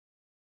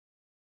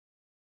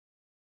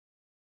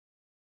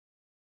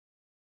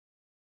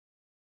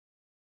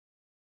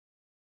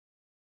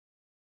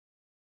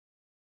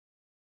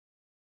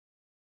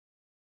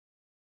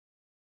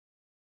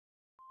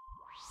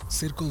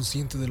Ser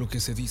consciente de lo que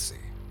se dice,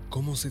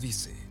 cómo se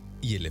dice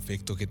y el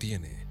efecto que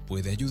tiene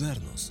puede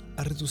ayudarnos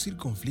a reducir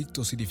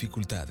conflictos y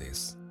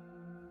dificultades.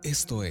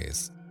 Esto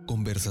es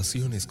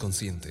Conversaciones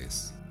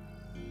Conscientes.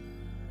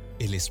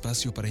 El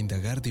espacio para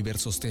indagar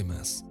diversos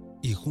temas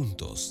y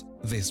juntos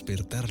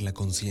despertar la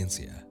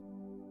conciencia.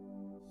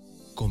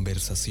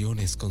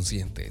 Conversaciones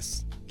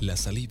Conscientes. La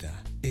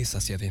salida es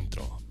hacia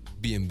adentro.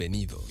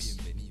 Bienvenidos.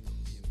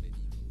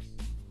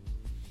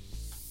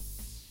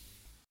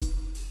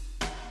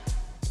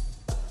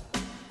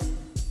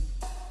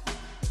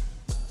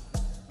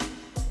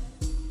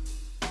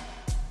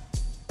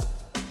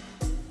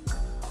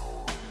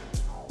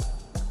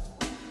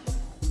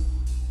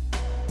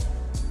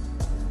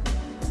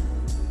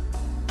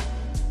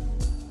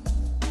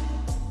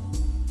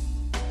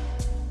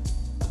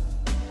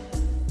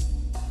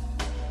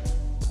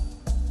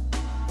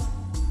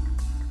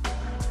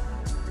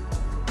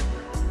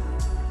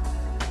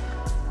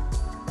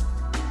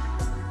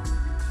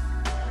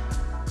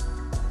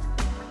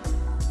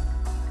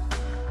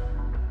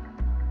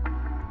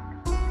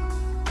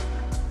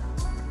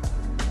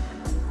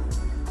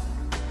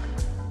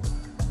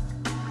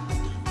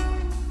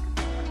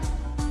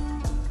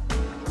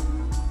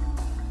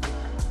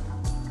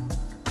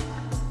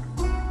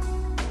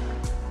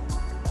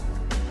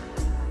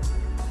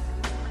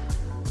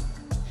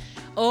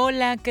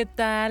 Hola, ¿qué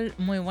tal?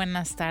 Muy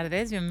buenas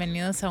tardes.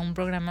 Bienvenidos a un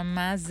programa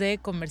más de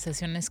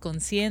Conversaciones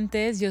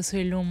Conscientes. Yo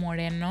soy Lu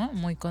Moreno,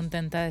 muy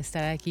contenta de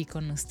estar aquí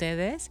con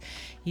ustedes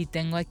y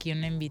tengo aquí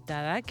una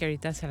invitada que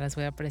ahorita se las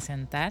voy a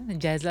presentar.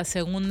 Ya es la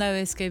segunda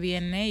vez que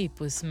viene y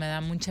pues me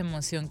da mucha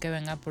emoción que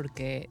venga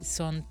porque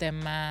son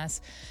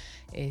temas,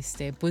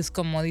 pues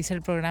como dice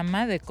el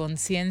programa, de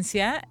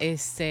conciencia,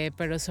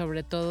 pero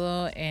sobre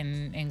todo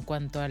en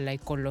cuanto a la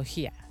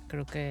ecología.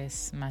 Creo que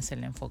es más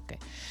el enfoque.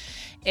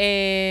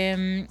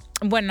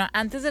 Bueno,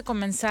 antes de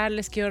comenzar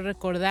les quiero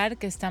recordar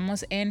que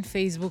estamos en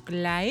Facebook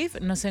Live.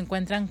 Nos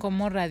encuentran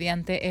como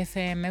Radiante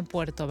FM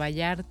Puerto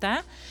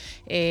Vallarta.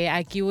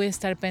 Aquí voy a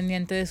estar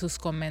pendiente de sus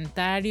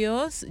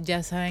comentarios.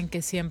 Ya saben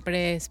que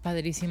siempre es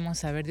padrísimo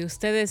saber de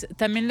ustedes.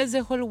 También les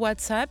dejo el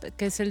WhatsApp,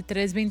 que es el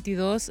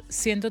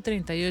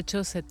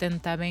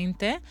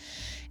 322-138-7020.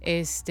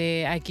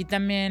 Aquí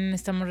también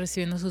estamos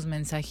recibiendo sus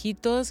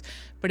mensajitos,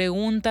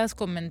 preguntas,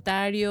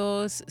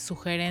 comentarios,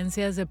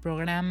 sugerencias de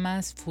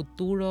programas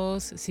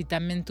futuros. Si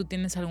también tú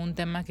tienes algún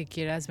tema que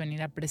quieras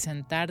venir a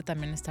presentar,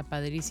 también está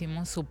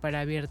padrísimo, súper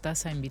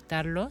abiertas a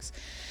invitarlos.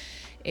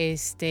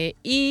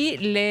 Y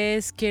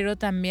les quiero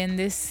también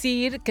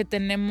decir que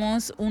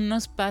tenemos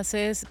unos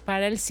pases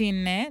para el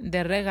cine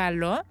de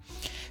regalo.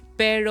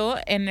 Pero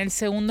en el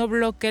segundo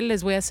bloque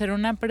les voy a hacer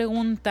una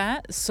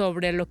pregunta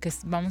sobre lo que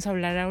vamos a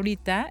hablar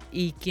ahorita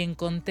y quien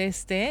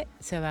conteste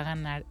se va a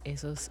ganar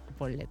esos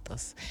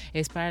boletos.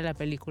 Es para la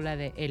película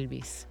de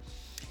Elvis.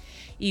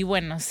 Y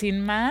bueno,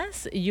 sin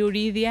más,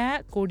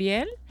 Yuridia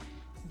Curiel,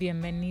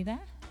 bienvenida.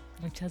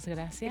 Muchas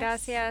gracias.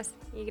 Gracias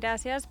y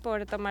gracias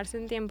por tomarse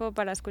un tiempo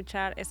para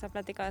escuchar. Esta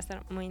plática va a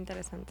estar muy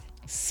interesante.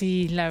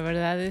 Sí, la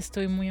verdad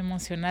estoy muy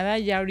emocionada.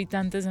 Ya ahorita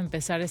antes de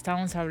empezar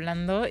estábamos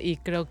hablando y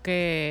creo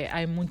que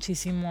hay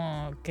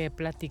muchísimo que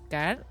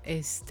platicar.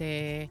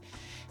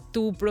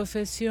 ¿Tu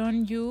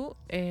profesión, Yu,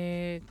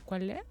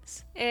 cuál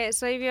es?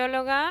 Soy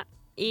bióloga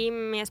y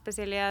mi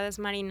especialidad es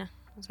marina.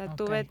 O sea, Okay.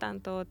 Tuve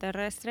tanto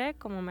terrestre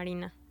como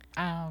marina.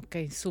 Ah,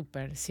 ok,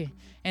 súper, sí.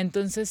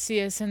 Entonces, ¿sí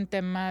es en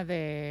tema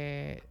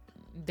de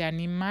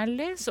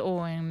animales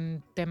o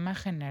en tema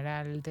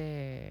general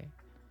de...?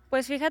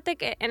 Pues fíjate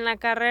que en la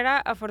carrera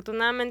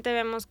afortunadamente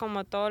vemos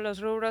como todos los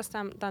rubros,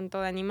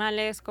 tanto de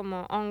animales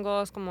como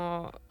hongos,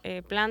 como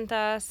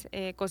plantas,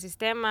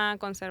 ecosistema,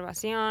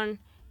 conservación,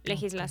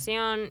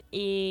 legislación.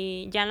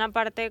 Y ya en la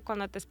parte,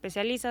 cuando te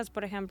especializas,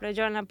 por ejemplo,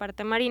 yo en la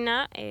parte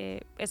marina,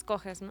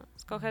 escoges, ¿no?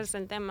 Escoges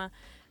el tema.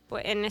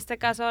 Pues en este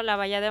caso, la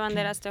Bahía de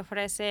Banderas te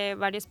ofrece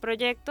varios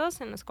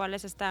proyectos en los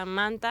cuales está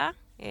Manta,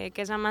 que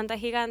es la manta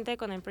gigante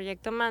con el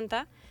proyecto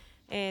Manta,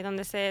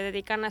 donde se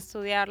dedican a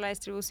estudiar la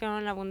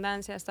distribución, la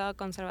abundancia, estado de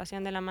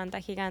conservación de la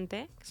manta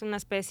gigante, que es una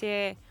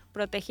especie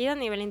protegida a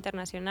nivel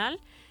internacional.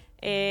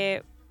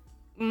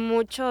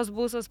 Muchos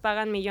buzos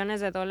pagan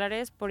millones de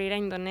dólares por ir a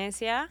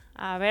Indonesia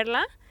a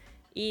verla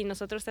y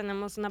nosotros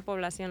tenemos una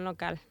población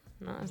local,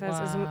 ¿no? O sea,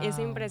 wow. es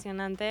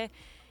impresionante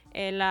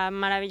la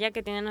maravilla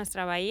que tiene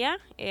nuestra bahía.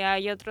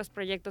 Hay otros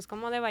proyectos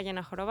como de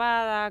ballena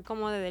jorobada,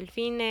 como de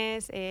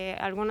delfines,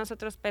 algunos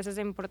otros peces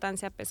de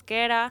importancia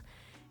pesquera,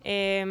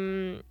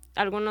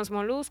 algunos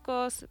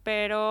moluscos,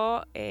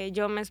 pero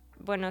yo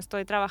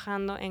estoy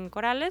trabajando en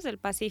corales del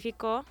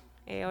Pacífico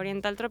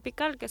oriental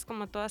tropical, que es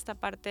como toda esta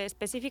parte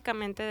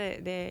específicamente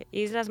de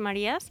Islas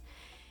Marías.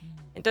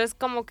 Entonces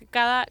como que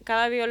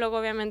cada biólogo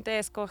obviamente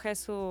escoge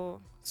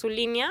su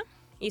línea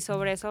y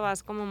sobre eso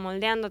vas como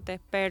moldeándote,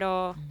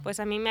 pero pues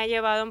a mí me ha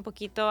llevado un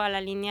poquito a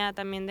la línea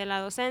también de la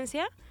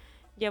docencia.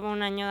 Llevo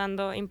un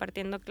año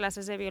impartiendo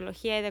clases de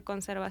biología y de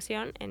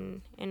conservación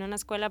en una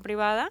escuela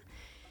privada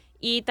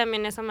y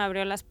también eso me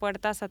abrió las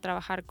puertas a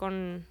trabajar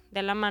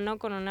de la mano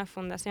con una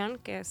fundación,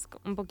 que es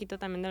un poquito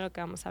también de lo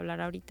que vamos a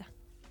hablar ahorita.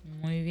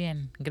 Muy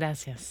bien,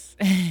 gracias.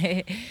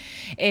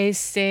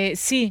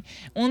 Sí,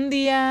 un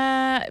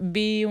día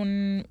vi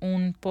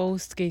un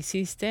post que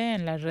hiciste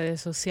en las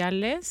redes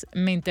sociales,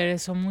 me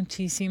interesó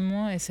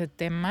muchísimo ese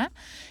tema.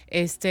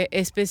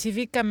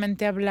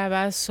 Específicamente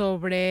hablaba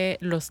sobre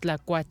los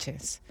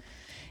tlacuaches.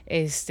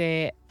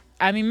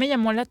 A mí me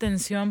llamó la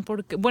atención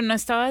porque, bueno,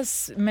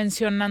 estabas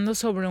mencionando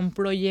sobre un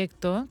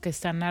proyecto que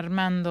están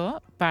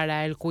armando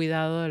para el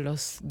cuidado de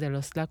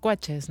los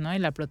tlacuaches, ¿no? Y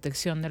la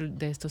protección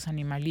de estos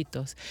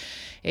animalitos.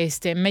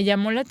 Me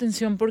llamó la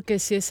atención porque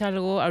sí es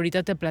algo,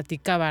 ahorita te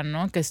platicaba,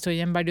 ¿no? Que estoy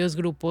en varios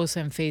grupos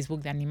en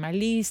Facebook de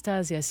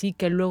animalistas y así,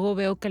 que luego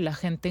veo que la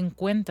gente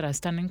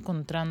están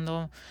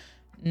encontrando,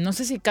 no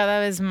sé si cada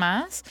vez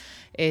más,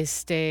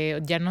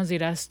 ya nos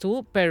dirás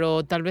tú,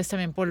 pero tal vez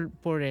también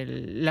por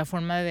la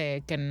forma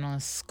de que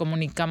nos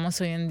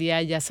comunicamos hoy en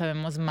día ya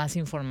sabemos más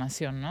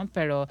información, ¿no?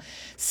 Pero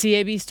sí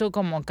he visto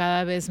como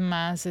cada vez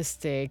más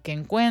que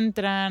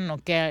encuentran o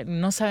que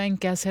no saben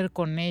qué hacer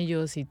con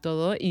ellos y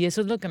todo, y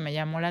eso es lo que me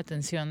llamó la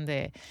atención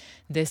de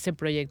este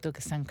proyecto que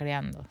están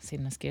creando, si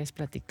nos quieres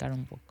platicar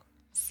un poco.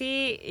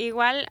 Sí,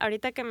 igual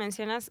ahorita que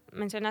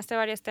mencionaste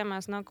varios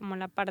temas, ¿no? Como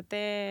la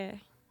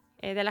parte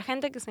de la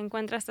gente que se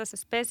encuentra estas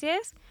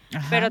especies,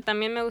 Ajá. pero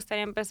también me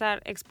gustaría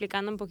empezar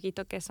explicando un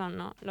poquito qué son,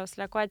 ¿no? Los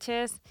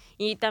tlacuaches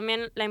y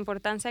también la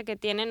importancia que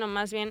tienen, o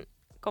más bien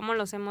cómo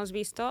los hemos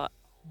visto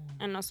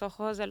en los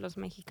ojos de los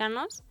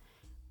mexicanos,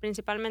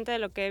 principalmente de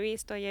lo que he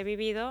visto y he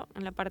vivido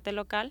en la parte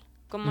local,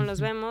 cómo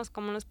los vemos,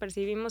 cómo los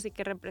percibimos y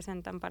qué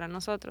representan para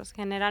nosotros.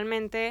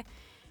 Generalmente,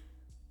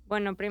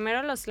 bueno,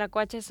 primero los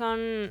tlacuaches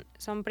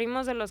son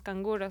primos de los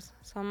canguros,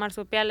 son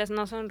marsupiales,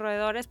 no son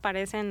roedores,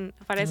 parecen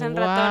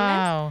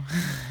ratones,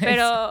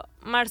 pero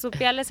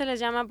marsupiales se les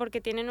llama porque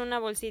tienen una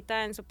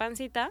bolsita en su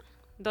pancita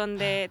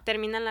donde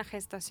terminan la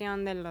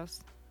gestación de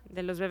los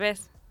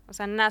bebés. O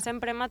sea,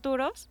 nacen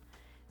prematuros,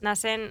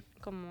 nacen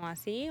como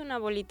así, una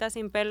bolita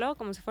sin pelo,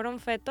 como si fuera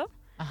un feto,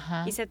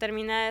 Ajá. y se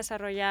termina de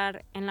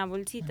desarrollar en la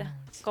bolsita,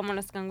 como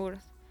los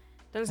canguros.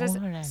 Entonces,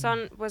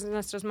 son pues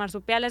nuestros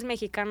marsupiales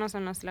mexicanos,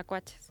 son los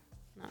tlacuaches,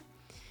 ¿no?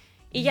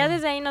 Y ya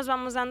desde ahí nos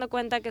vamos dando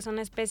cuenta que son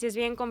especies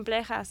bien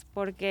complejas,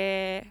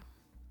 porque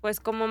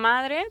pues como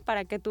madre,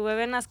 para que tu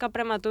bebé nazca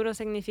prematuro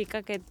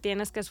significa que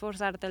tienes que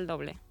esforzarte el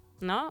doble,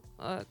 ¿no?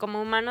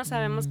 Como humanos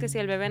sabemos que si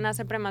el bebé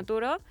nace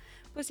prematuro,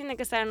 pues tiene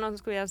que estar en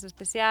unos cuidados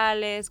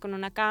especiales, con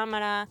una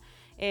cámara,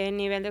 el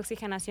nivel de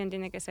oxigenación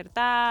tiene que ser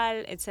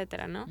tal,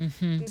 etcétera, ¿no?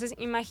 Entonces,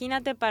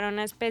 imagínate para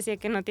una especie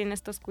que no tiene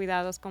estos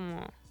cuidados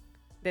como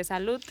de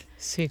salud.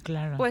 Sí,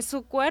 claro. Pues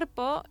su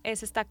cuerpo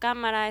es esta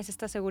cámara, es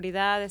esta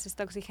seguridad, es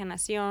esta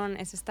oxigenación,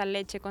 es esta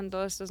leche con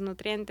todos estos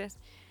nutrientes.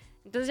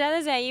 Entonces ya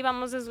desde ahí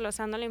vamos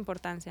desglosando la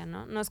importancia,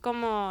 ¿no? No es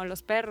como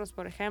los perros,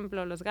 por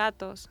ejemplo, los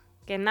gatos,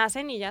 que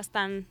nacen y ya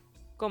están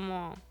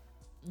como...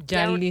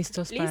 Ya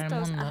listos para el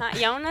mundo. Ajá,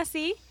 y aún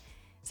así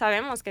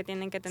sabemos que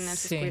tienen que tener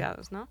sus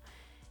cuidados, ¿no?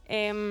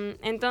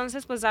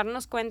 Entonces, pues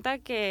darnos cuenta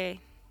que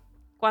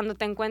cuando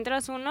te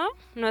encuentras uno,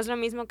 no es lo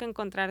mismo que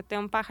encontrarte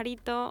un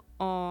pajarito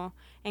o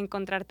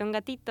encontrarte un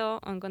gatito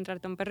o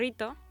encontrarte un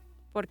perrito,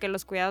 porque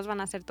los cuidados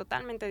van a ser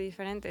totalmente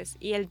diferentes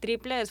y el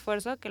triple de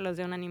esfuerzo que los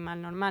de un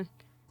animal normal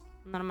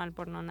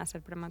por no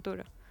nacer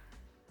prematuro.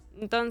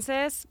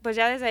 Entonces, pues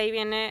ya desde ahí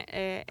viene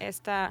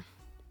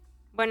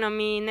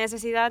mi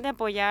necesidad de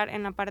apoyar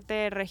en la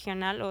parte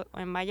regional o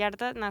en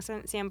Vallarta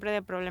nacen siempre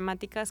de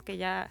problemáticas que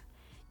ya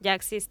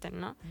existen,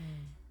 ¿no?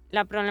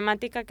 La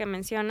problemática que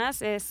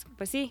mencionas es,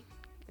 pues sí,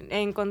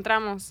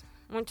 encontramos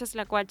muchos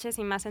tlacuaches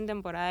y más en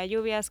temporada de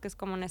lluvias, que es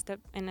como en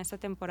esta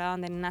temporada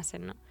donde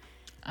nacen, ¿no?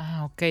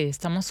 Ah, ok.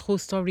 Estamos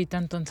justo ahorita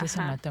entonces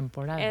en la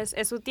temporada.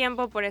 Es su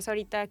tiempo, por eso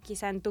ahorita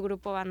quizá en tu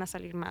grupo van a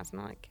salir más,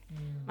 ¿no? De que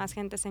más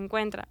gente se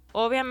encuentra.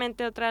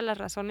 Obviamente otra de las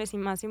razones y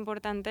más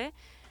importante,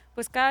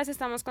 pues cada vez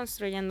estamos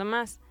construyendo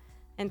más.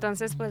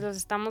 Entonces, pues los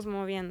estamos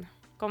moviendo,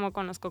 como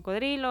con los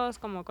cocodrilos,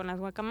 como con las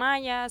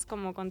guacamayas,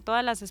 como con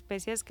todas las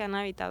especies que han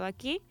habitado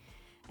aquí.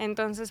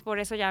 Entonces, por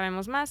eso ya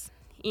vemos más.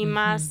 Y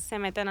más se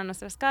meten a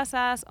nuestras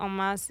casas o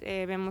más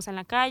vemos en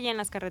la calle, en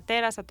las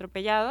carreteras,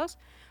 atropellados,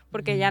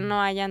 porque ya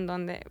no hayan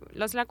donde...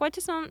 Los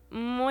tlacuaches son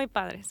muy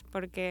padres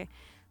porque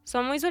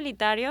son muy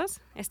solitarios,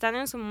 están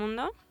en su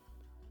mundo,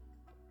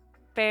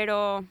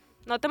 pero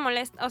no te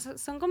molestan, o sea,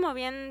 son como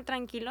bien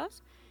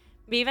tranquilos,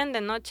 viven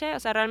de noche, o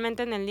sea,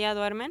 realmente en el día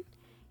duermen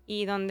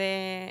y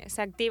donde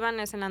se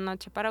activan es en la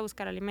noche para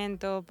buscar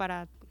alimento,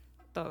 para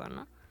todo,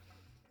 ¿no?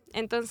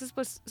 Entonces,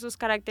 pues sus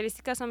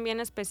características son bien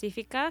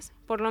específicas,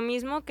 por lo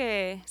mismo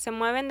que se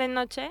mueven de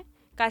noche,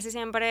 casi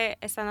siempre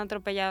están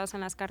atropellados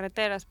en las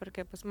carreteras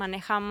porque pues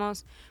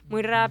manejamos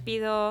muy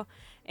rápido,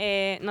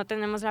 no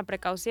tenemos la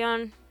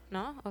precaución,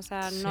 ¿no? O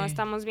sea, no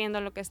estamos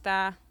viendo lo que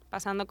está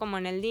pasando como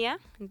en el día,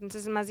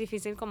 entonces es más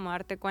difícil como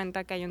darte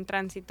cuenta que hay un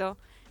tránsito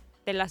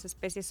de las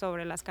especies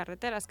sobre las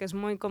carreteras, que es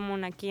muy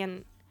común aquí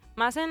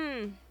más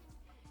en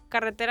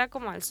carretera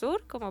como al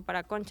sur, como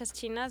para conchas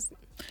chinas.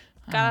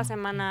 Cada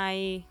semana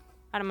hay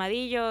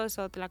armadillos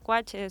o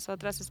tlacuaches,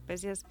 otras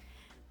especies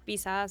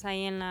pisadas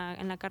ahí en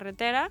la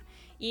carretera,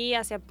 y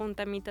hacia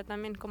Punta Mita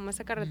también, como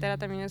esa carretera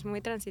también es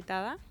muy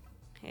transitada,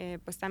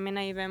 pues también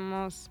ahí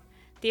vemos,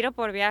 tiro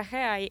por viaje,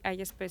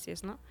 hay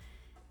especies, ¿no?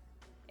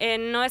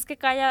 No es que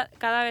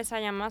cada vez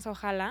haya más,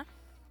 ojalá,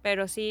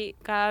 pero sí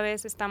cada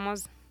vez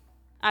estamos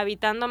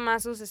habitando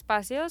más sus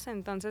espacios,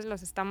 entonces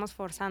los estamos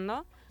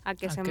forzando a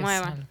que se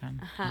muevan.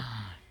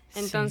 Ajá.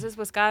 Entonces,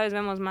 pues cada vez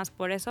vemos más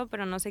por eso,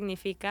 pero no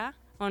significa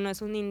o no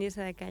es un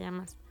índice de que haya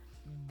más.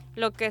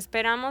 Lo que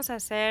esperamos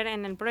hacer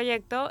en el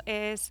proyecto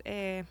es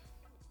que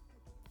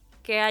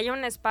haya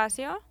un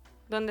espacio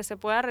donde se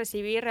pueda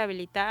recibir,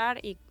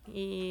 rehabilitar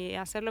y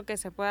hacer lo que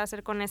se pueda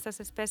hacer con estas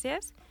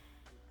especies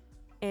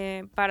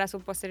para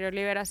su posterior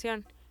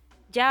liberación.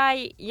 Ya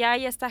hay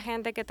esta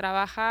gente que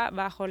trabaja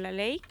bajo la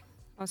ley,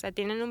 o sea,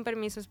 tienen un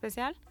permiso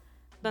especial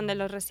donde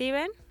los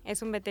reciben,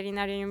 es un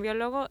veterinario y un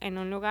biólogo en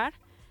un lugar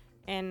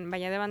en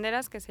Valle de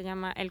Banderas que se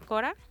llama El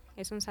Cora,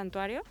 es un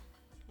santuario.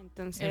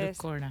 Entonces, El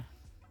Cora.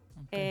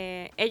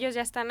 Okay. Ellos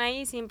ya están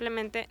ahí,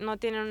 simplemente no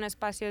tienen un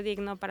espacio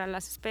digno para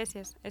las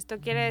especies. Esto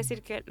quiere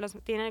decir que los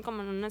tienen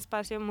como en un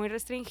espacio muy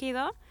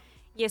restringido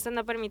y esto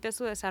no permite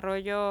su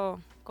desarrollo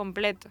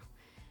completo.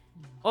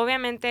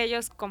 Obviamente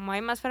ellos, como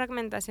hay más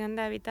fragmentación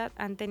de hábitat,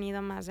 han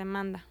tenido más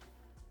demanda,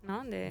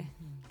 ¿no? De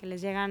que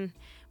les llegan,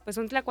 pues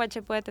un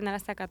tlacuache puede tener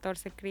hasta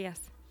 14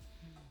 crías,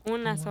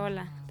 una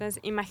sola. Entonces,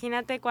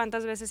 imagínate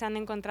cuántas veces se han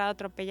encontrado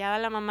atropellada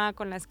la mamá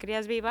con las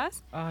crías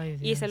vivas. Ay,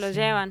 Dios, y se los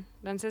llevan.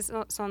 Entonces,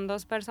 son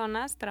 2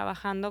 personas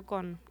trabajando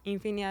con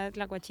infinidad de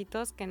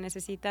tlacuachitos que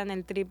necesitan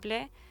el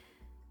triple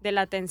de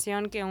la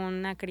atención que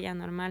una cría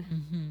normal.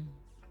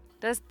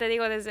 Entonces, te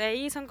digo, desde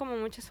ahí son como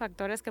muchos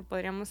factores que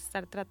podríamos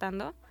estar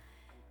tratando.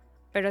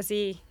 Pero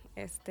sí,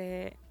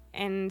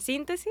 en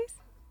síntesis,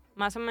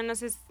 más o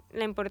menos es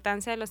la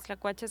importancia de los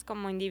tlacuaches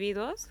como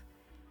individuos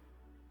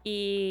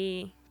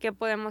y qué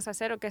podemos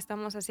hacer o qué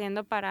estamos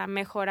haciendo para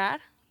mejorar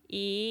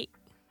y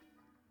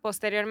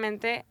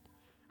posteriormente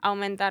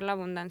aumentar la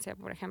abundancia,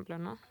 por ejemplo,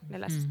 ¿no? De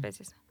las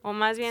especies. O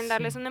más bien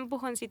darles un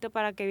empujoncito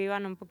para que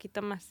vivan un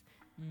poquito más.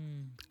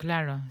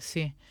 Claro,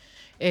 sí.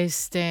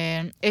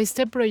 Este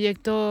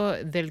proyecto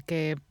del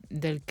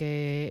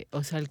que,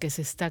 o sea, el que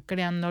se está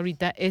creando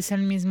ahorita, ¿es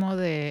el mismo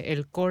de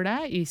El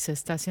Cora y se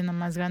está haciendo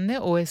más grande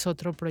o es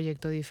otro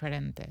proyecto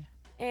diferente?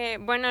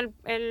 Bueno,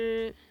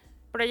 el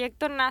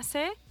proyecto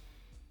nace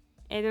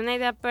de una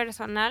idea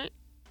personal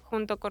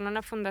junto con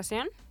una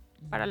fundación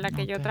para la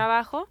que yo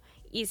trabajo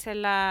y se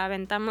la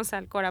aventamos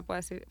al Cora, por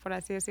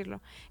así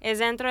decirlo. Es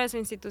dentro de su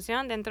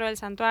institución, dentro del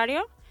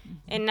santuario.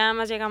 Nada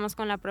más llegamos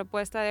con la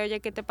propuesta de,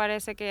 oye, ¿qué te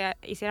parece que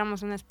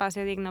hiciéramos un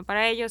espacio digno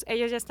para ellos?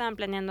 Ellos ya estaban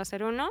planeando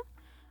hacer uno,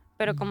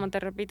 pero como te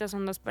repito,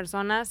 son 2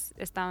 personas,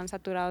 estaban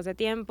saturados de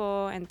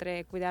tiempo,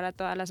 entre cuidar a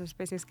todas las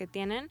especies que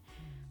tienen,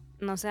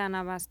 no se dan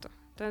abasto.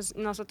 Entonces,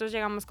 nosotros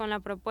llegamos con la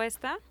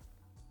propuesta,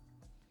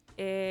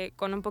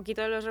 con un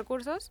poquito de los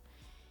recursos,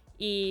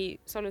 y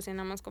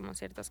solucionamos como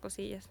ciertas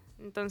cosillas.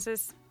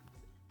 Entonces,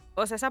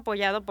 o sea, es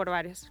apoyado por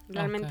varios.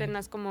 Realmente no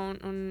es como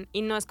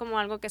y no es como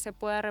algo que se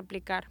pueda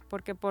replicar,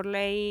 porque por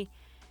ley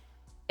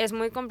es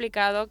muy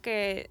complicado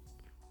que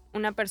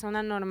una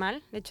persona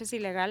normal, de hecho es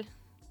ilegal,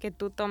 que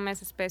tú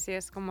tomes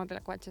especies como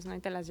tlacuaches, ¿no? Y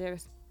te las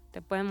lleves.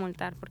 Te pueden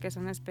multar porque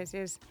son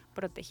especies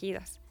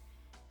protegidas,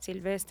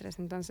 silvestres.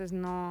 Entonces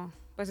no,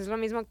 pues es lo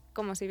mismo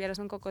como si vieras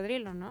un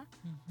cocodrilo, ¿no?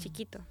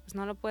 Chiquito. Pues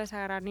no lo puedes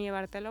agarrar ni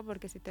llevártelo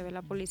porque si te ve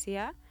la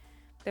policía,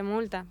 te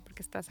multa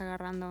porque estás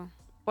agarrando.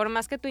 Por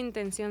más que tu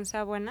intención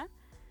sea buena,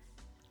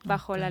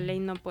 bajo la ley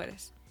no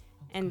puedes,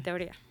 en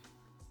teoría.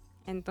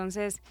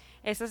 Entonces,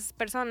 esas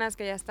personas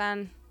que ya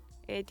están,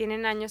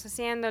 tienen años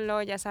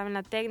haciéndolo, ya saben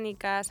la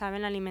técnica,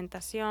 saben la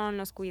alimentación,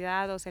 los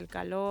cuidados, el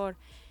calor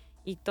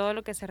y todo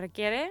lo que se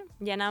requiere,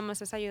 ya nada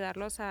más es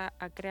ayudarlos a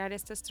crear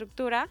esta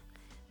estructura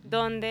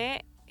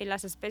donde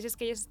las especies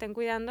que ellos estén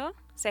cuidando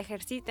se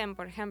ejerciten,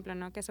 por ejemplo,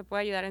 ¿no? Que se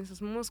pueda ayudar en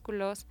sus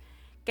músculos,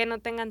 que no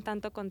tengan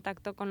tanto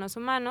contacto con los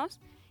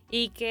humanos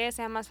y que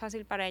sea más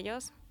fácil para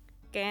ellos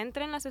que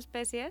entren las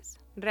especies,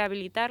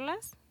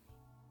 rehabilitarlas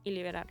y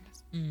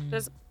liberarlas.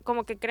 Entonces,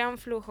 como que crea un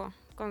flujo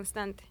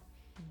constante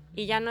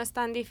y ya no es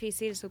tan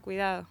difícil su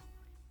cuidado.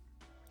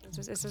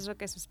 Entonces, eso es lo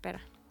que se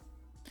espera.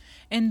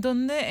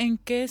 ¿En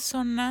qué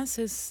zonas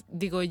es?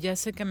 Digo, ya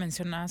sé que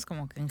mencionabas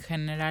como que en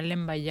general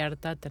en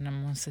Vallarta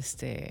tenemos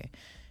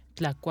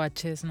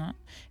tlacuaches, ¿no?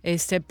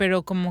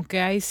 Pero como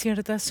que hay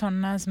ciertas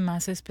zonas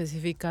más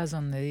específicas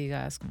donde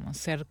digas como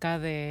cerca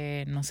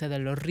de, no sé, de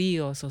los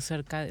ríos o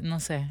cerca de, no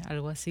sé,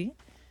 algo así.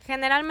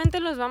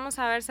 Generalmente los vamos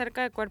a ver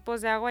cerca de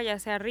cuerpos de agua, ya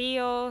sea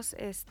ríos,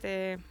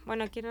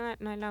 bueno, aquí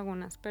no hay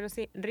lagunas, pero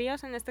sí,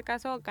 ríos en este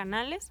caso, o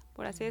canales,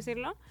 por así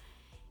decirlo,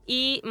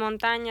 y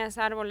montañas,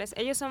 árboles.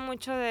 Ellos son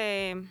mucho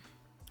de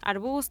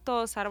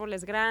arbustos,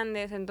 árboles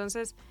grandes,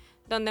 entonces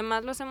donde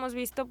más los hemos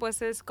visto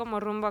pues es como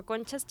rumbo a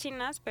Conchas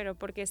Chinas, pero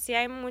porque sí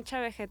hay mucha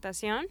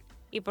vegetación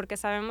y porque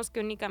sabemos que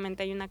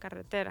únicamente hay una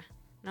carretera,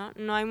 ¿no?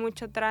 No hay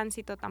mucho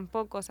tránsito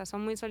tampoco, o sea,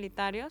 son muy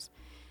solitarios.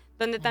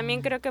 Donde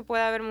también creo que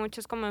puede haber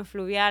muchos como en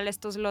fluvial,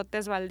 estos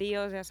lotes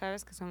baldíos, ya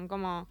sabes, que son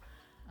como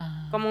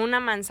una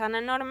manzana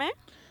enorme.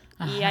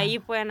 Y ahí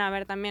pueden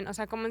haber también, o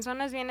sea, como en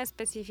zonas bien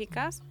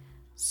específicas,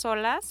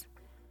 solas,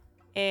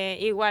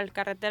 Igual,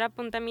 carretera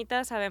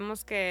Punta-Mita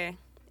sabemos que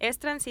es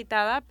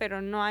transitada,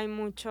 pero no hay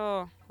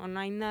mucho o no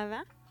hay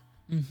nada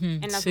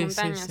en las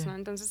montañas, ¿no?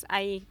 Entonces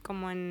ahí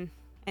como en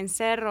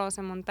cerros,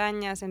 en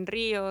montañas, en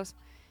ríos,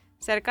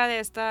 cerca de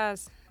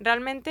estas...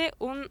 Realmente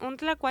un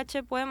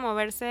tlacuache puede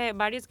moverse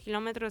varios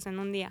kilómetros en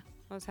un día.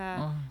 O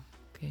sea,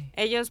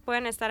 ellos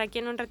pueden estar aquí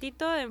en un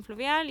ratito en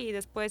fluvial y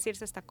después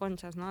irse hasta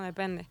Conchas, ¿no?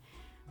 Depende.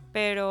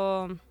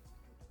 Pero,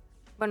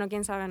 bueno,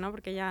 quién sabe, ¿no?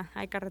 Porque ya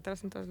hay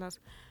carreteras en todos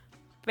lados.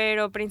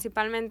 Pero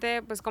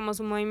principalmente, pues como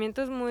su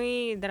movimiento es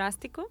muy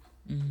drástico,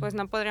 pues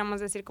no podríamos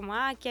decir como,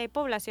 aquí hay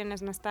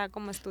poblaciones, no está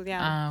como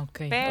estudiado.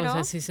 Ok. Pero, o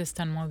sea, sí se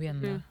están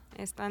moviendo.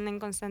 Están en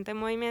constante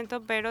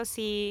movimiento, pero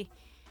sí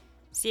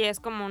es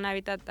como un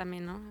hábitat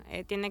también, ¿no?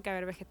 Tiene que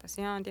haber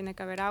vegetación, tiene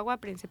que haber agua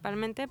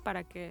principalmente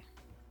para que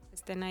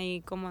estén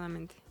ahí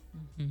cómodamente.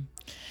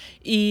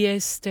 Y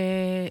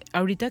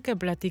ahorita que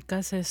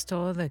platicas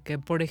esto de que,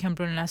 por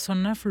ejemplo, en la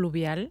zona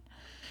fluvial,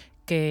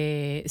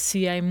 que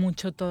sí hay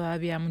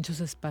todavía muchos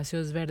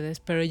espacios verdes,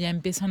 pero ya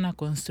empiezan a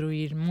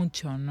construir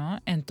mucho,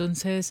 ¿no?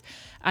 Entonces,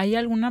 ¿hay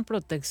alguna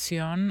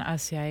protección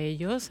hacia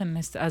ellos?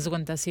 Haz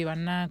cuenta, si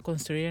van a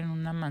construir en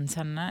una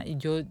manzana, y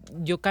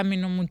yo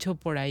camino mucho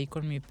por ahí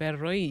con mi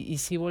perro y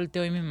sí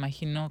volteo y me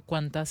imagino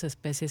cuántas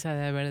especies ha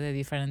de haber de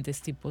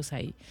diferentes tipos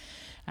ahí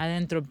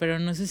adentro, pero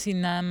no sé si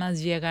nada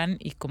más llegan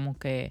y como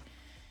que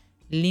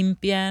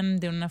limpian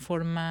de una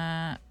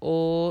forma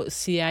o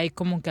si hay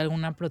como que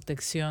alguna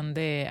protección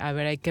de, a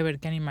ver, hay que ver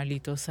qué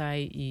animalitos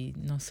hay y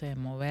no sé,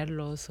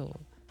 moverlos o...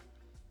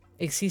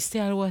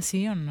 ¿Existe algo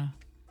así o no?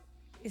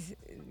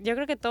 Yo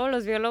creo que todos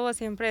los biólogos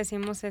siempre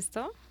decimos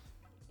esto,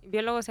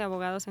 biólogos y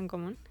abogados en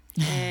común,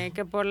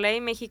 que por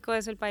ley México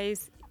es el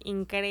país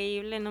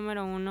increíble,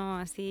 número 1,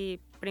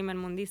 así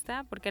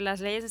primermundista, porque las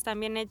leyes están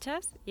bien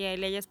hechas y hay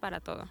leyes para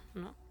todo,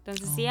 ¿no?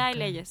 Entonces sí hay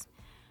leyes,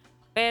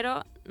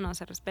 pero no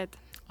se respetan.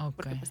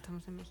 Porque pues,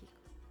 estamos en México.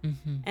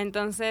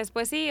 Entonces,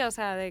 pues sí, o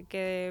sea, de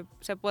que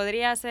se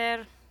podría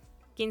hacer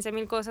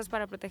 15,000 cosas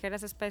para proteger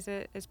las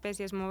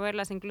especies,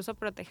 moverlas, incluso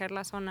proteger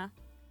la zona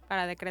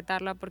para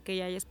decretarla, porque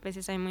ya hay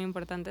especies ahí muy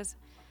importantes.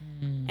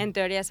 En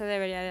teoría se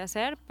debería de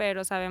hacer,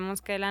 pero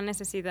sabemos que la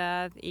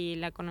necesidad y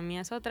la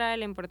economía es otra, y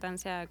la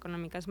importancia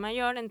económica es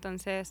mayor.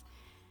 Entonces,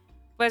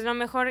 pues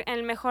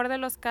el mejor de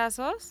los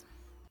casos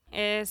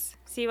es,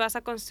 si vas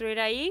a construir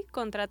ahí,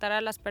 contratar a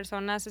las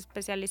personas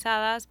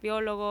especializadas,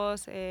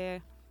 biólogos,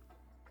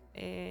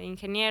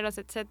 ingenieros,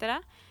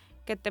 etcétera,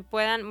 que te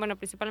puedan, bueno,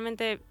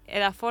 principalmente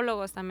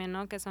edafólogos también,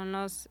 ¿no? Que son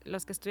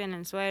los que estudian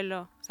el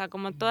suelo, o sea,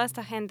 como toda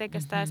esta gente que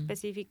está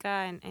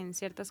específica en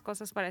ciertas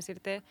cosas para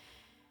decirte,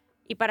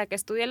 y para que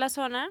estudie la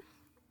zona,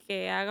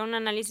 que haga un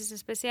análisis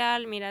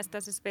especial, mira,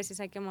 estas especies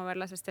hay que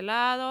moverlas a este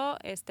lado,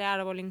 este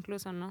árbol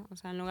incluso, ¿no? O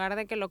sea, en lugar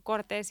de que lo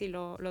cortes y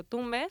lo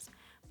tumbes,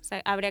 o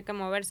sea, habría que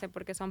moverse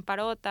porque son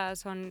parotas,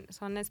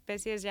 son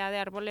especies ya de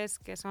árboles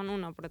que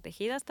son,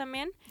 protegidas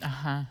también,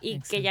 y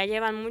exacto, que ya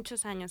llevan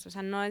muchos años. O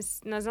sea, no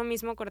es lo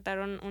mismo cortar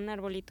un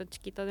arbolito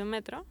chiquito de 1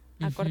 metro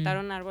a cortar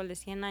un árbol de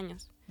 100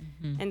 años.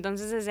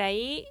 Entonces, desde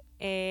ahí,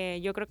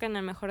 yo creo que en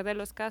el mejor de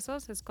los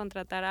casos es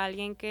contratar a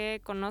alguien que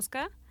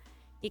conozca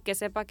y que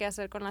sepa qué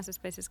hacer con las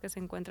especies que se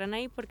encuentran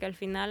ahí, porque al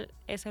final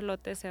ese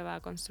lote se va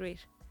a construir.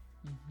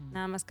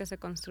 Nada más que se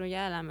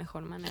construya de la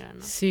mejor manera,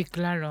 ¿no? Sí,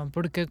 claro,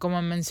 porque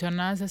como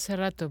mencionabas hace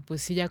rato,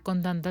 pues sí, ya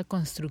con tanta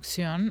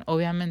construcción,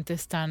 obviamente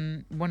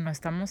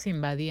estamos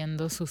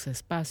invadiendo sus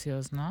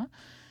espacios, ¿no?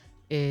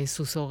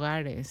 Sus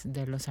hogares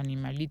de los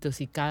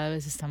animalitos, y cada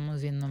vez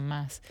estamos viendo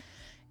más.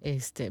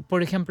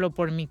 Por ejemplo,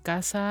 por mi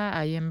casa,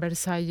 ahí en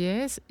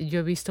Versalles, yo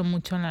he visto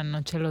mucho en la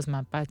noche los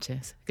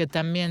mapaches, que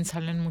también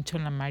salen mucho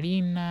en la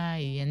marina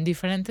y en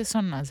diferentes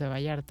zonas de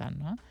Vallarta,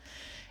 ¿no?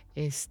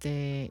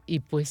 Y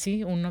pues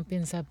sí, uno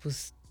piensa,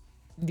 pues,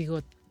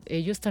 digo,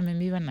 ellos también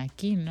vivan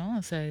aquí, ¿no?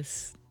 O sea,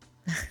 es...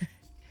 Sí.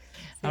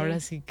 Ahora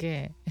sí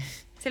que...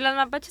 Sí, los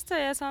mapaches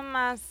todavía son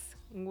más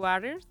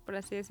warriors, por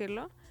así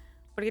decirlo,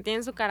 porque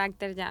tienen su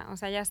carácter ya, o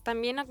sea, ya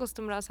están bien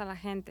acostumbrados a la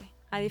gente,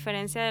 a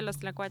diferencia de los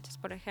tlacuaches,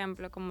 por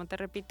ejemplo. Como te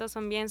repito,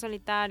 son bien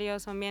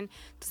solitarios,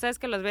 tú sabes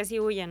que los ves y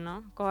huyen,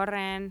 ¿no?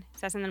 Corren,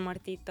 se hacen el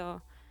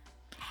muertito,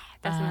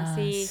 te hacen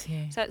así.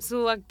 Sí. O sea,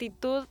 su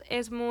actitud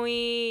es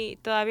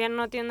todavía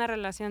no tiene una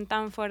relación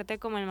tan fuerte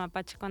como el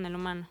mapache con el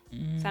humano.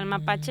 O sea, el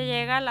mapache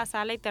llega a la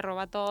sala y te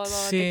roba todo,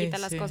 te quita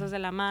las cosas de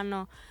la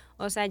mano.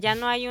 O sea, ya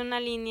no hay una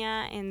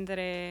línea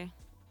entre...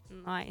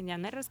 ya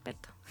no hay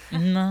respeto.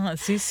 No,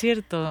 sí es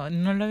cierto,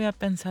 no lo había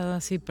pensado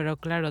así, pero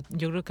claro,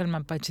 yo creo que el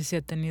mapache sí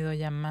ha tenido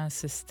ya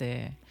más,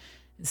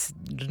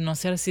 no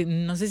sé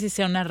si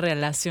sea una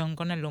relación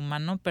con el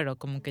humano, pero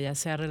como que ya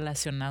se ha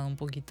relacionado un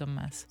poquito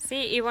más. Sí,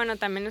 y bueno,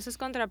 también eso es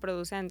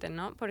contraproducente,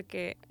 ¿no?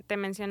 Porque te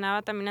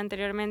mencionaba también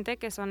anteriormente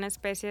que son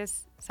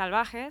especies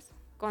salvajes,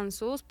 con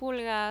sus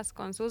pulgas,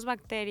 con sus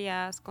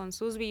bacterias, con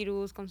sus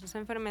virus, con sus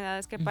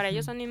enfermedades, que para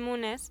ellos son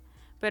inmunes,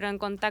 pero en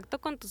contacto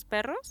con tus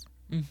perros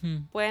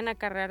pueden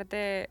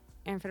acarrearte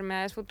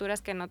enfermedades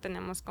futuras que no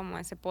tenemos como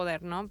ese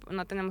poder, ¿no?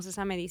 No tenemos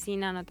esa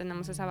medicina, no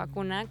tenemos esa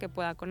vacuna que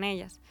pueda con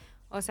ellas.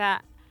 O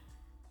sea,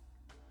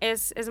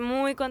 es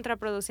muy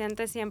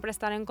contraproducente siempre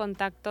estar en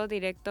contacto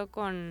directo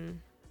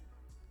con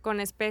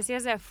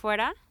especies de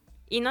afuera.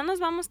 Y no nos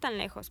vamos tan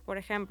lejos. Por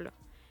ejemplo,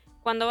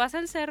 cuando vas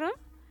al cerro,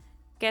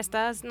 que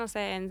estás, no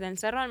sé, en el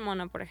Cerro del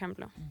Mono, por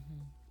ejemplo,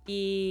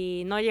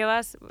 y no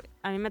llevas...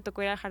 A mí me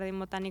tocó ir al jardín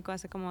botánico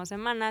hace como 2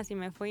 semanas y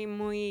me fui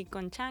muy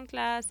con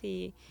chanclas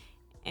y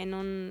en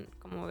un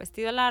como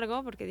vestido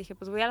largo, porque dije,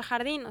 pues voy al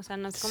jardín, o sea,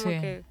 no es como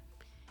que...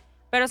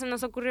 Pero se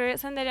nos ocurrió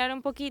senderear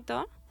un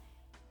poquito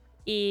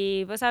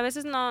y pues a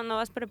veces no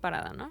vas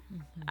preparada, ¿no?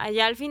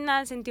 Allá al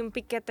final sentí un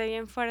piquete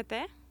bien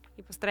fuerte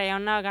y pues traía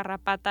una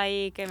garrapata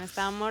ahí que me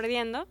estaba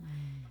mordiendo.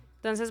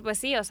 Entonces, pues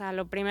sí, o sea,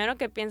 lo primero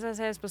que piensas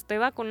es, pues estoy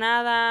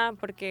vacunada,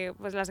 porque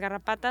pues las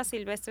garrapatas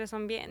silvestres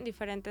son bien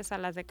diferentes a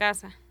las de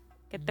casa.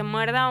 Que te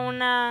muerda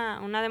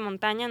una de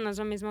montaña no es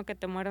lo mismo que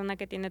te muerda una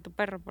que tiene tu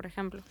perro, por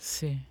ejemplo.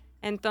 Sí.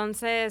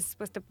 Entonces,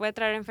 pues te puede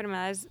traer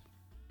enfermedades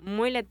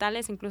muy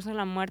letales, incluso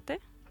la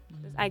muerte.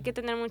 Entonces, hay que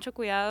tener mucho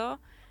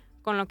cuidado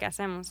con lo que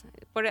hacemos.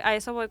 A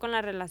eso voy con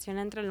la relación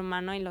entre el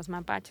humano y los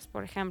mapaches,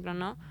 por ejemplo,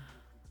 ¿no?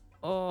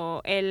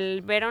 O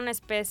el ver a una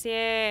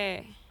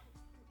especie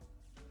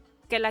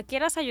que la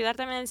quieras ayudar,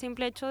 también el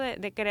simple hecho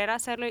de querer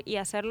hacerlo y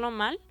hacerlo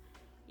mal,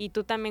 y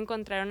tú también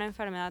contraer una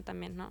enfermedad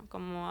también, ¿no?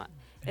 Como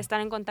estar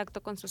en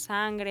contacto con su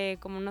sangre,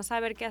 como no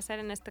saber qué hacer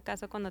en este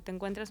caso cuando te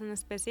encuentras una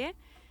especie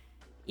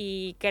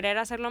y querer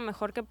hacer lo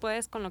mejor que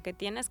puedes con lo que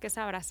tienes, que es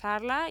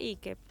abrazarla y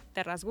que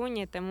te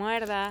rasguñe, te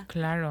muerda,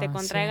 Claro, te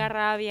contraiga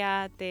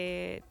rabia,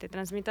 te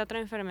transmita otra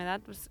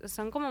enfermedad. Pues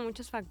son como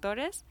muchos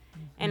factores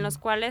en los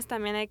cuales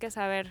también hay que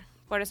saber.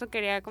 Por eso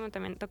quería como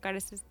también tocar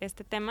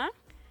este tema,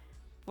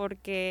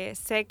 porque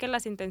sé que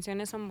las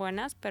intenciones son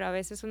buenas, pero a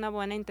veces una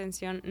buena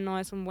intención no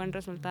es un buen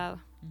resultado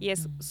y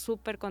es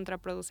súper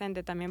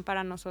contraproducente también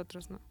para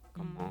nosotros, ¿no?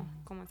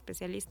 Como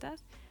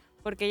especialistas,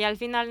 porque ya al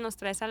final nos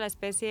traes a la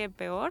especie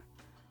peor,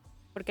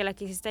 porque la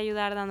quisiste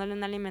ayudar dándole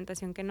una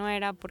alimentación que no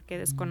era, porque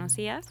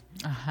desconocías,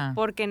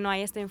 porque no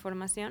hay esta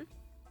información.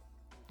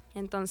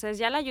 Entonces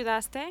ya la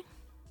ayudaste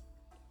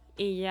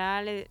y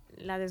ya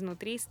la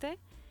desnutriste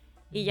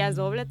y ya es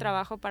doble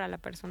trabajo para la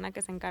persona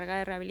que se encarga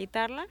de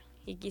rehabilitarla.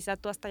 Y quizá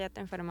tú hasta ya te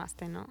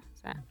enfermaste, ¿no? O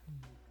sea.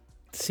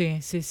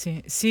 Sí.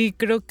 Sí,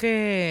 creo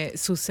que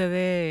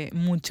sucede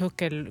mucho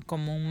que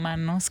como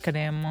humanos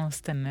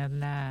creemos tener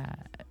la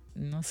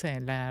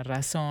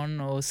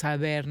razón o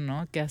saber,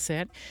 ¿no?, qué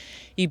hacer.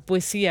 Y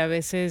pues sí, a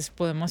veces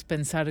podemos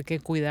pensar que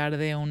cuidar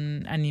de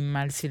un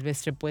animal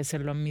silvestre puede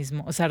ser lo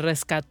mismo. O sea,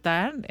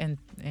 rescatar,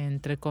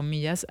 entre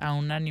comillas, a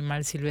un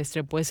animal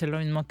silvestre puede ser lo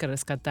mismo que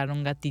rescatar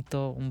un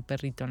gatito, un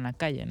perrito en la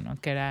calle, ¿no?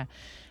 Que era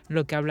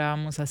lo que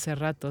hablábamos hace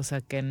rato, o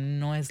sea, que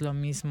no es lo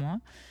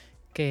mismo,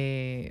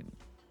 que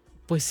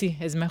pues sí,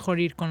 es mejor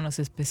ir con los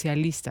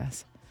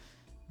especialistas,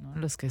 ¿no?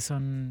 Los que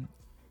son...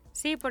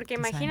 Sí, porque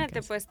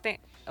imagínate, pues,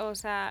 o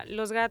sea,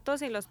 los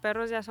gatos y los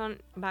perros ya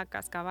son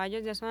vacas,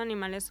 caballos, ya son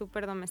animales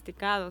súper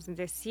domesticados,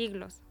 de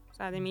siglos, o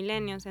sea, de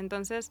milenios.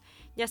 Entonces,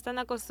 ya están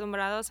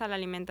acostumbrados a la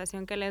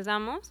alimentación que les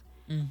damos.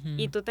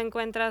 Y tú te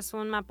encuentras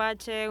un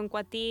mapache, un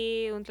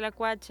cuatí, un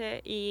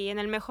tlacuache, y en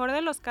el mejor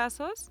de los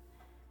casos,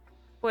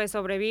 pues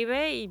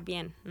sobrevive y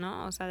bien,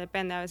 ¿no? O sea,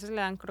 depende. A veces le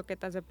dan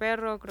croquetas de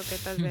perro,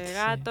 croquetas de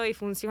gato, y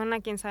funciona,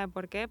 quién sabe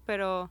por qué,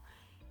 pero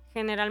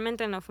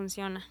generalmente no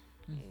funciona.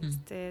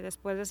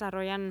 Después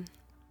desarrollan,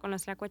 con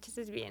los tlacuaches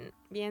es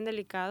bien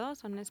delicado,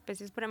 son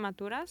especies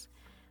prematuras.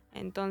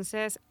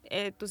 Entonces,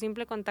 tu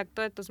simple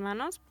contacto de tus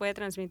manos puede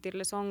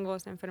transmitirles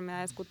hongos,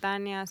 enfermedades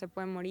cutáneas, se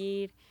pueden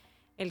morir.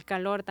 El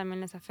calor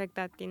también les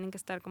afecta, tienen que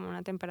estar como a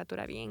una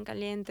temperatura bien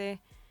caliente.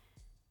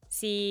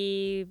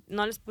 Si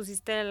no les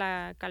pusiste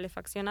la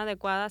calefacción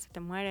adecuada, se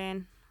te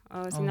mueren.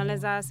 O si no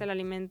les das el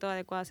alimento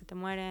adecuado, se te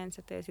mueren,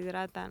 se te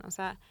deshidratan. O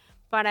sea,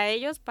 para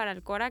ellos, para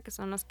el CORA, que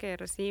son los que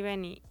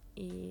reciben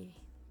y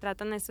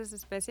tratan estas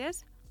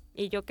especies,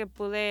 y yo que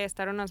pude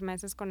estar unos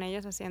meses con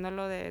ellos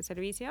haciéndolo de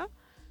servicio,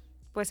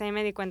 pues ahí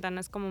me di cuenta,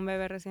 no es como un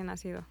bebé recién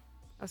nacido.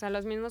 O sea,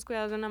 los mismos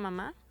cuidados de una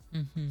mamá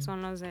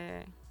son los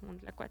de un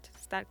tlacuache.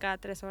 Estar cada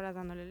 3 horas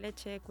dándole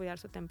leche, cuidar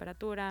su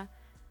temperatura,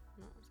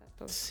 ¿no? O sea,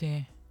 todo.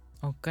 Sí,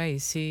 ok,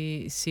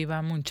 sí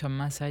va mucho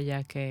más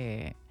allá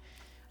que...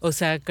 O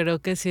sea, creo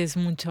que sí es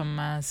mucho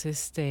más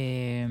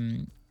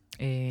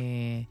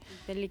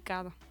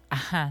delicado.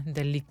 Ajá,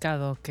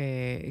 delicado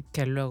que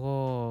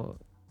luego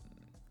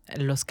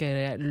los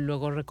que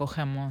luego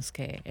recogemos,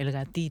 que el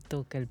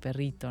gatito, que el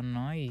perrito,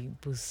 ¿no? Y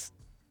pues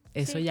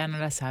eso ya no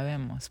la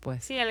sabemos,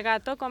 pues. Sí, el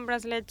gato,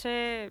 compras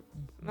leche,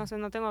 no sé,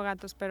 no tengo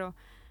gatos, pero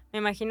me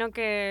imagino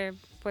que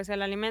pues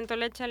el alimento,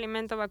 leche,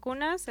 alimento,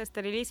 vacunas,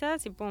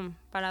 esterilizas y pum,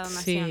 para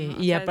donación. Sí,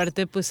 ¿no? Y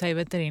aparte pues hay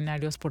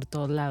veterinarios por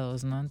todos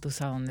lados, ¿no?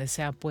 Entonces a donde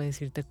sea puedes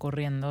irte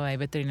corriendo, hay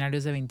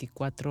veterinarios de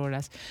 24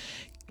 horas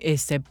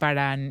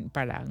para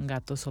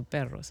gatos o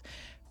perros.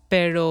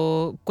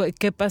 Pero,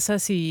 ¿qué pasa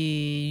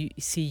si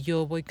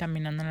yo voy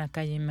caminando en la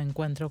calle y me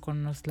encuentro con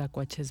unos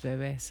tlacuaches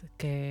bebés?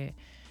 Que,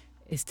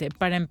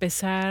 para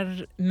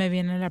empezar, me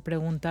viene la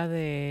pregunta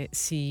de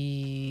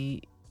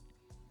si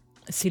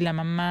la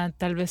mamá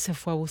tal vez se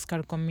fue a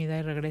buscar comida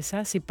y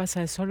regresa. ¿Si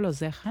pasa eso, los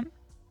dejan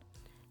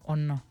o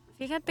no?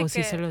 Fíjate ¿O que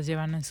si se los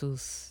llevan en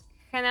sus...?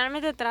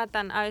 generalmente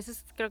tratan, a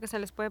veces creo que se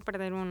les puede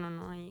perder uno,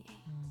 ¿no? Ahí,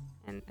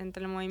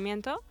 entre el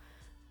movimiento,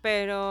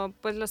 pero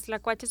pues los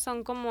tlacuaches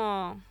son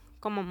como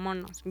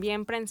monos,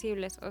 bien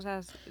prensibles, o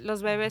sea,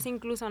 los bebés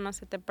incluso, ¿no?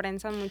 Se te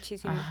prensan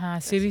muchísimo. Ajá,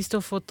 sí he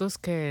visto fotos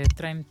que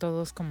traen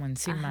todos como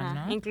encima,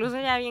 Ajá, ¿no? incluso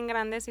ya bien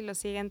grandes y los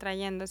siguen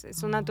trayendo.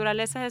 Su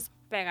naturaleza es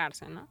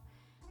pegarse, ¿no?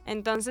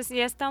 Entonces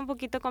sí está un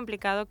poquito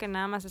complicado que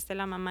nada más esté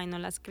la mamá y no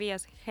las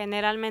crías.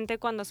 Generalmente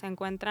cuando se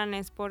encuentran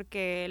es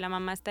porque la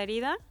mamá está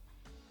herida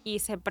y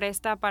se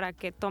presta para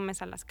que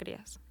tomes a las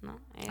crías,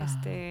 ¿no?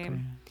 Ok.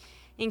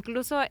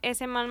 Incluso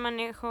ese mal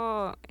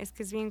manejo es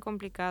que es bien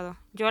complicado.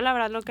 Yo la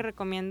verdad lo que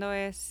recomiendo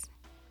es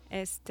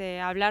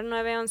hablar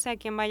 911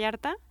 aquí en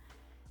Vallarta,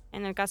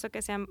 en el caso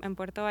que sea en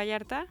Puerto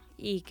Vallarta,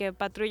 y que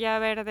Patrulla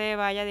Verde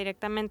vaya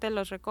directamente,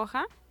 los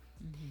recoja.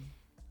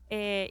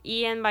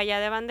 Y en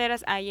Bahía de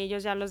Banderas, ahí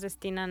ellos ya los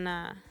destinan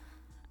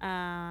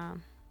a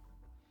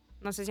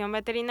no sé si a un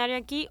veterinario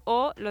aquí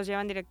o los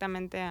llevan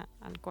directamente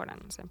al Cora,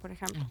 no sé, por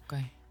ejemplo.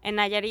 Okay. En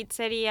Nayarit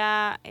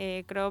sería,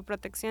 creo,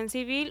 Protección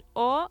Civil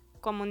o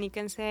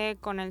comuníquense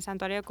con el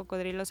Santuario de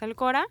Cocodrilos El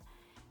Cora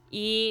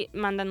y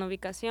mandan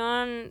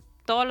ubicación,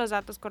 todos los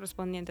datos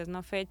correspondientes,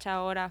 ¿no?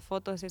 Fecha, hora,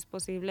 fotos si es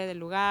posible del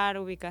lugar,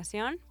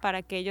 ubicación,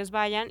 para que ellos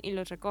vayan y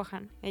los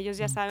recojan. Ellos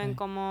ya saben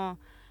cómo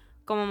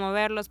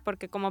moverlos,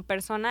 porque como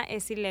persona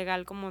es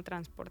ilegal como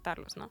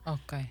transportarlos, ¿no?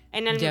 Ok.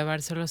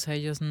 Llevárselos a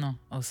ellos no,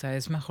 o sea,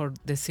 es mejor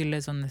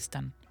decirles dónde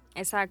están.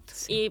 Exacto.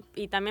 Sí.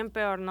 Y también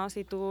peor, ¿no?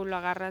 Si tú lo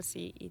agarras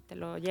y te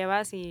lo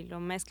llevas y lo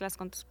mezclas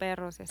con tus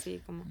perros y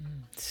así como...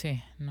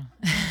 Sí, no.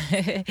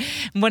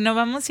 Bueno,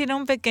 vamos a ir a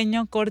un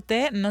pequeño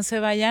corte, no se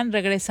vayan.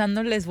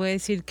 Regresando les voy a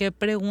decir qué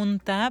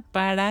pregunta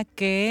para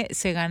que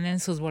se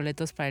ganen sus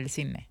boletos para el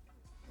cine.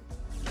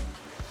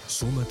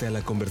 Súmate a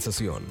la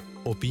conversación.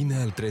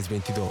 Opina al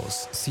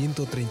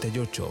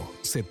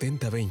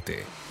 322-138-7020.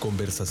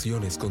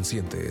 Conversaciones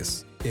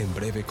conscientes. En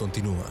breve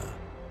continúa.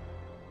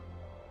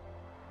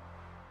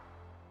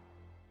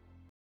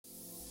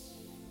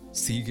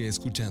 Sigue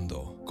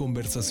escuchando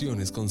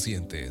Conversaciones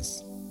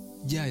Conscientes.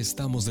 Ya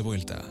estamos de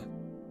vuelta.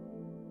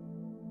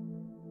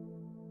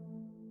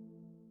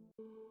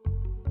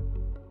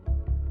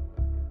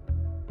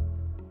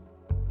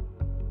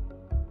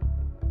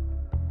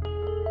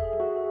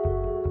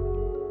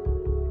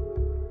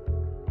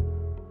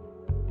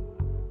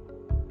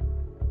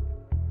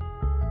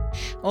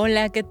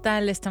 Hola, ¿qué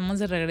tal? Estamos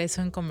de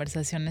regreso en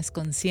Conversaciones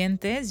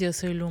Conscientes. Yo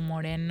soy Lu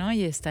Moreno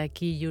y está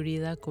aquí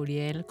Yurida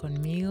Curiel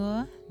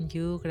conmigo.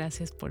 Yu,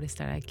 gracias por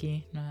estar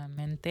aquí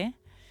nuevamente.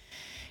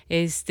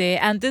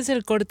 Antes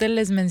del corte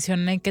les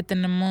mencioné que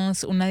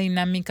tenemos una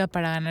dinámica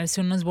para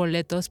ganarse unos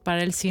boletos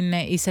para el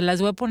cine y se las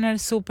voy a poner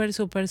súper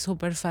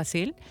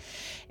fácil.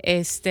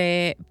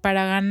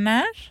 Para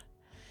ganar,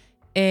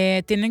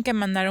 tienen que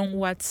mandar un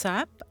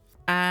WhatsApp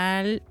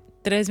al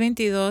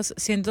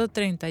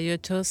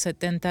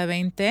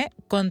 322-138-7020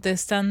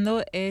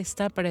 contestando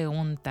esta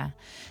pregunta.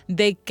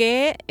 ¿De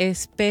qué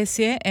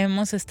especie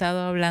hemos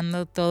estado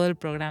hablando todo el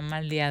programa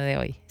el día de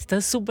hoy?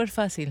 Está súper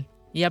fácil.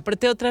 Y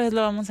aparte otra vez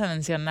lo vamos a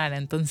mencionar.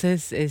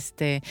 Entonces,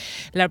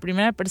 la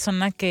primera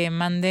persona que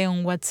mande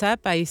un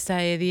WhatsApp, ahí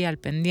está Eddie al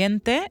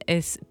pendiente,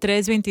 es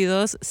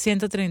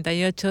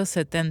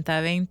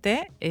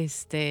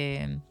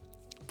 322-138-7020.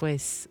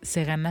 Pues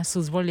se gana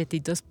sus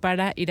boletitos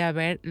para ir a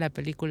ver la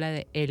película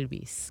de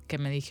Elvis, que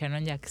me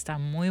dijeron ya que está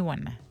muy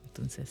buena.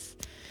 Entonces,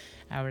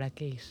 habrá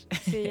que ir.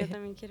 Sí, yo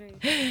también quiero ir.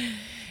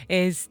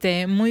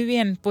 Muy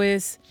bien,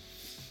 pues,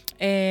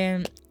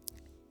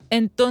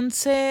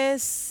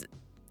 entonces,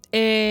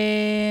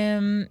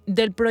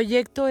 del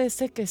proyecto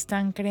que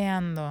están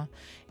creando,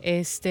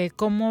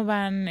 ¿cómo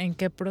van? ¿En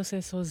qué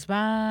procesos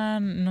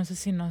van? No sé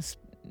si nos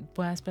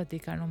puedas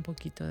platicar un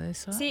poquito de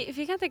eso. Sí,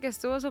 fíjate que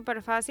estuvo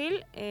súper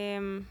fácil.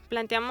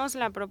 Planteamos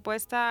la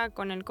propuesta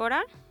con el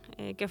Cora,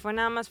 que fue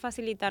nada más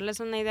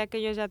facilitarles una idea que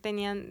ellos ya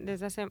tenían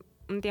desde hace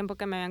un tiempo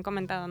que me habían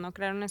comentado, ¿no?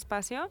 Crear un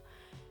espacio.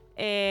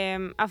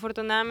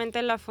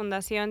 Afortunadamente la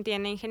fundación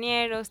tiene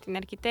ingenieros, tiene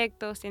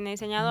arquitectos, tiene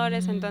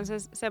diseñadores,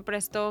 entonces se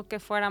prestó que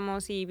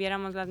fuéramos y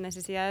viéramos las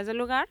necesidades del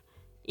lugar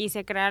y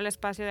se crea el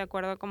espacio de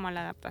acuerdo como a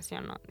la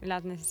adaptación, ¿no?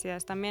 Las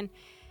necesidades también.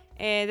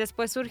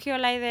 Después surgió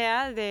la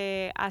idea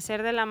de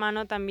hacer de la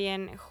mano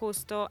también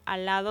justo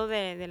al lado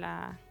de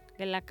la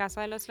casa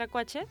de los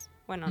Tlacuaches,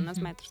 bueno, unos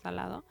metros al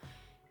lado,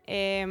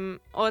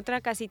 otra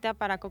casita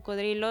para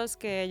cocodrilos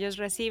que ellos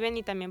reciben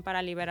y también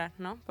para liberar,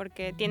 ¿no?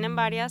 Porque tienen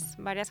varias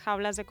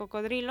jaulas de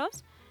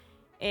cocodrilos,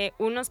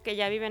 unos que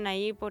ya viven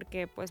ahí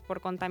porque pues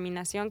por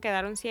contaminación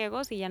quedaron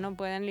ciegos y ya no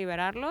pueden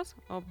liberarlos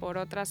o por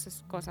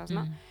otras cosas,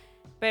 ¿no?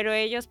 Pero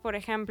ellos, por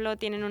ejemplo,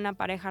 tienen una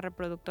pareja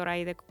reproductora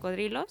ahí de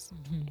cocodrilos.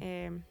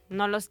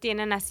 No los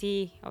tienen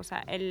así, o sea,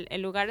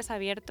 el lugar es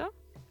abierto.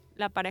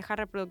 La pareja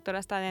reproductora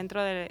está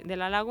dentro de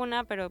la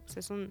laguna, pero pues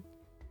es un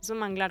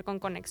manglar con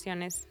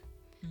conexiones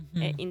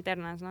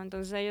internas, ¿no?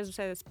 Entonces ellos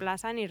se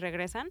desplazan y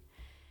regresan.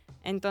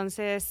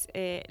 Entonces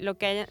lo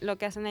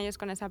que hacen ellos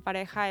con esa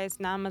pareja es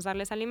nada más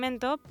darles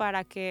alimento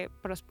para que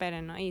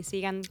prosperen, ¿no? Y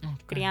sigan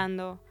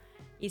criando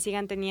y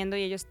sigan teniendo,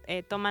 y ellos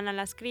toman a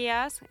las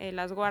crías,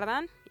 las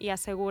guardan y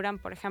aseguran,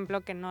 por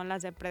ejemplo, que no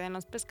las depreden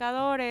los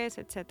pescadores,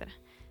 etcétera.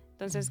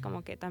 Entonces,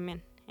 como que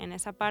también en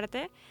esa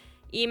parte.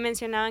 Y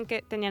mencionaban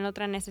que tenían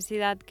otra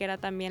necesidad, que era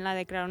también la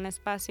de crear un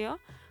espacio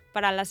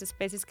para las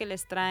especies que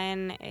les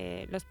traen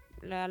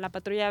la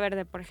patrulla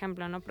verde, por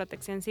ejemplo, ¿no?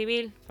 Protección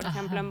civil, por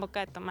ejemplo, en Boca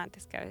de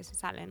Tomates, que a veces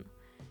salen, ¿no?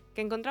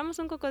 Que encontramos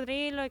un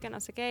cocodrilo y que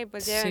no sé qué, y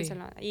pues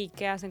llévenselo. ¿Y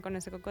qué hacen con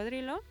ese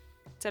cocodrilo?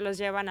 Se los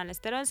llevan al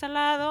estero del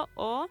Salado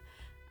o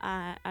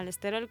al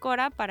estero del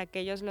Cora para que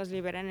ellos los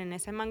liberen en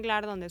ese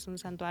manglar donde es un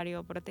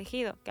santuario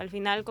protegido, que al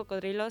final el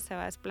cocodrilo se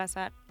va a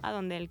desplazar a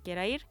donde él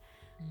quiera ir,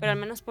 pero al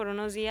menos por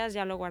unos días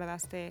ya lo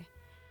guardaste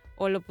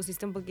o lo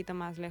pusiste un poquito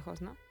más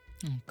lejos, ¿no?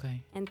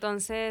 Okay.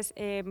 Entonces,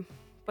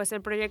 pues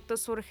el proyecto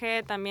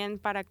surge también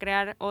para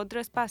crear otro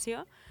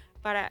espacio,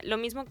 para lo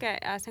mismo que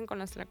hacen con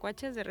los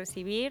tlacuaches, de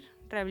recibir,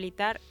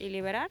 rehabilitar y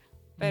liberar,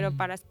 pero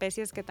para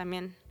especies que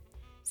también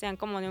sean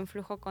como de un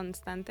flujo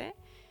constante.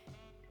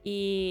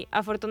 Y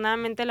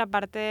afortunadamente la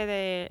parte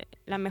de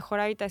la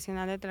mejora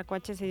habitacional de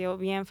Tlacuache se dio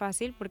bien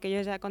fácil porque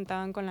ellos ya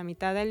contaban con la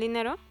mitad del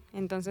dinero.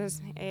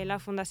 Entonces la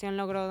fundación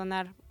logró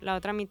donar la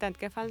otra mitad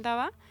que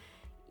faltaba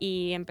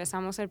y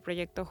empezamos el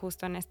proyecto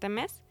justo en este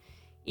mes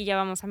y ya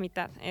vamos a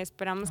mitad.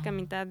 Esperamos que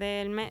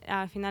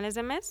a finales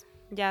de mes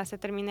ya se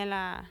termine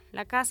la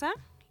casa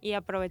y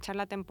aprovechar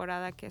la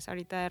temporada que es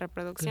ahorita de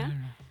reproducción,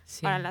 claro,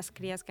 sí, para las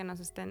crías que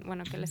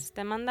que les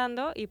estén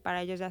mandando, y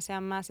para ellos ya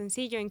sea más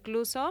sencillo.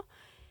 Incluso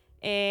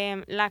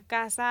la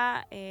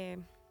casa, le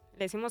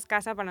decimos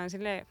casa para no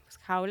decirle pues,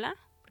 jaula,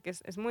 porque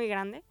es muy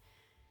grande.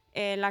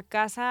 La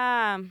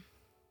casa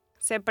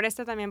se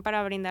presta también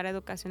para brindar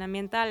educación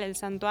ambiental. El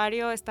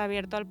santuario está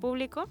abierto al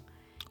público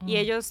y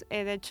ellos,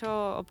 de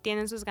hecho,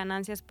 obtienen sus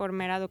ganancias por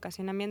mera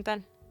educación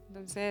ambiental.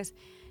 Entonces,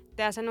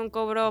 te hacen un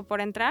cobro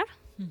por entrar,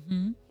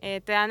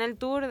 te dan el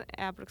tour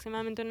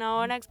aproximadamente 1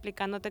 hora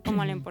explicándote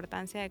como la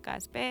importancia de cada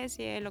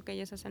especie, lo que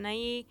ellos hacen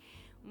ahí,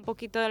 un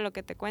poquito de lo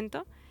que te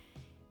cuento.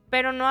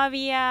 Pero no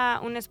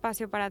había un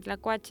espacio para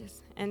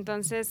tlacuaches.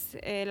 Entonces,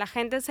 la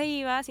gente se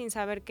iba sin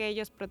saber que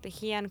ellos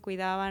protegían,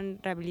 cuidaban,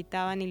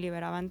 rehabilitaban y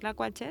liberaban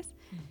tlacuaches.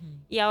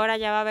 Y ahora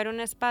ya va a haber un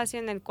espacio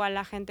en el cual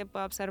la gente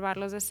pueda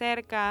observarlos de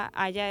cerca,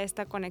 haya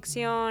esta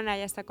conexión,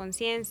 haya esta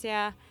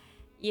conciencia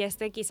y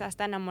quizás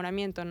hasta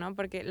enamoramiento, ¿no?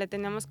 Porque le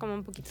tenemos como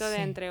un poquito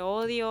de entre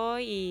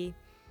odio y,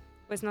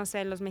 pues no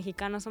sé, los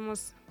mexicanos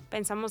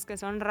pensamos que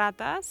son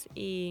ratas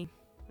y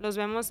los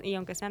vemos, y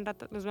aunque sean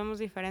ratas, los vemos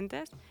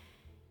diferentes.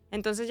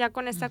 Entonces ya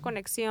con esta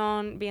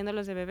conexión,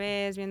 viéndolos de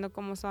bebés, viendo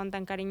cómo son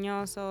tan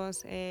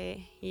cariñosos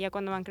y ya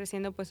cuando van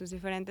creciendo pues sus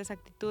diferentes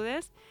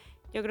actitudes,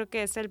 yo creo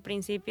que es el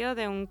principio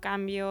de un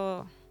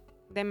cambio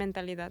de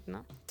mentalidad,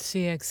 ¿no?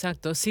 Sí,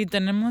 exacto. Sí,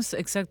 tenemos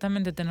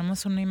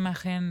una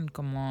imagen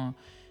como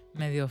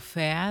medio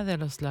fea de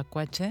los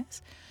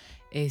tlacuaches.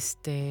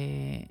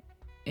 Y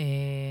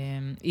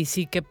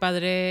sí, qué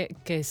padre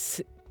que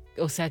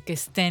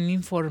estén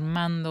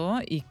informando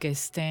y que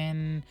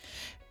estén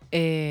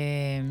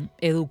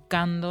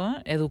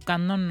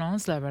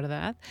educándonos, la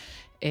verdad,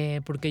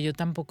 porque yo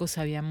tampoco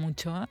sabía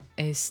mucho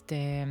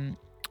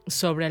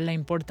sobre la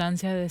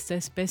importancia de esta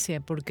especie,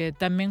 porque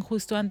también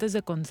justo antes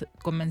de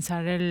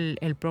comenzar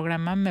el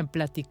programa me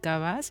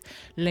platicabas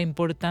la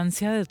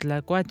importancia del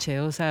tlacuache,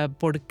 o sea,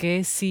 por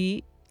qué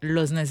sí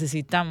los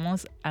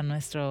necesitamos en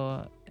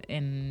nuestro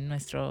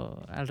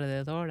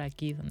alrededor,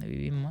 aquí donde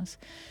vivimos.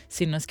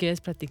 Si nos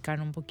quieres platicar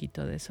un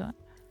poquito de eso.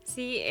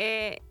 Sí,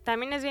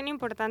 también es bien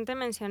importante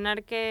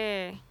mencionar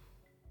que,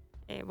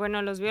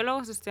 los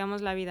biólogos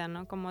estudiamos la vida,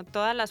 ¿no? Como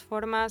todas las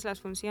formas, las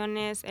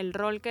funciones, el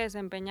rol que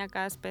desempeña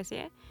cada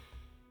especie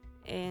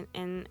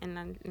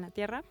en la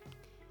Tierra.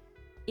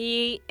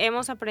 Y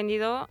hemos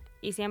aprendido,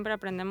 y siempre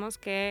aprendemos,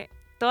 que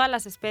todas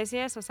las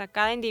especies, o sea,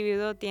 cada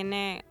individuo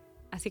tiene,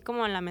 así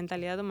como en la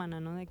mentalidad humana,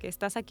 ¿no? De que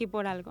estás aquí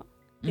por algo.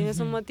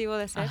 Tienes un motivo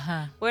de ser.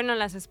 Ajá. Bueno,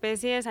 las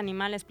especies,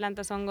 animales,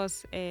 plantas,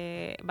 hongos,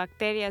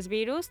 bacterias,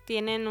 virus,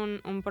 tienen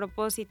un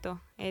propósito.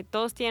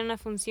 Todos tienen una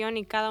función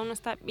y cada uno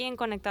está bien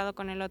conectado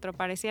con el otro.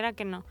 Pareciera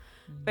que no,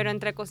 pero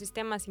entre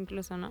ecosistemas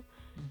incluso, ¿no?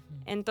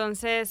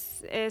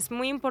 Entonces, es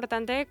muy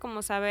importante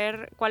como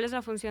saber cuál es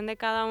la función de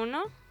cada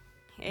uno.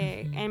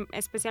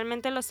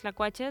 Especialmente los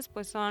tlacuaches,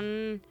 pues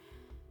son...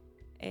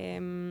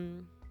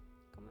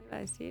 ¿cómo iba a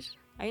decir?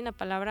 Hay una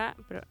palabra,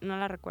 pero no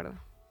la recuerdo.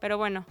 Pero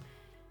bueno...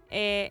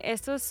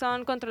 estos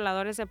son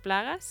controladores de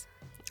plagas.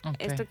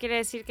 Okay. Esto quiere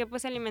decir que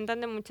pues se alimentan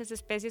de muchas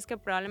especies que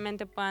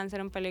probablemente puedan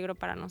ser un peligro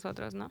para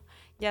nosotros, ¿no?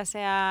 Ya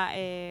sea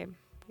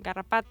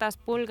garrapatas,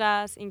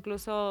 pulgas,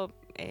 incluso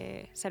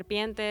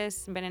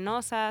serpientes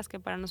venenosas, que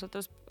para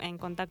nosotros, en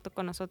contacto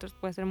con nosotros,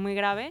 puede ser muy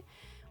grave,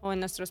 o en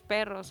nuestros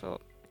perros,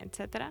 o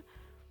etcétera.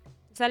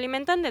 Se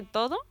alimentan de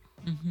todo,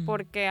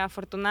 porque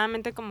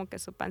afortunadamente como que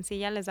su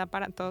pancilla les da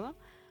para todo.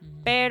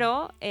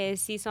 Pero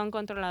sí son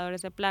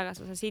controladores de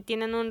plagas, o sea, sí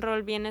tienen un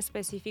rol bien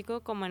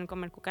específico, como en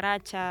comer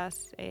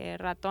cucarachas,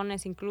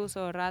 ratones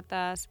incluso,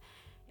 ratas,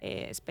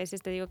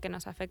 especies, te digo, que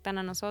nos afectan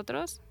a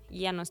nosotros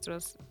y a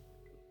nuestros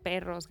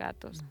perros,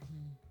 gatos.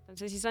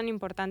 Entonces sí son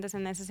importantes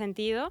en ese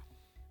sentido.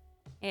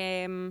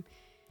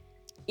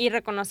 y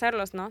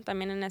reconocerlos, ¿no?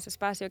 También en ese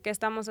espacio. ¿Qué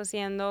estamos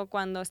haciendo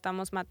cuando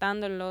estamos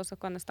matándolos o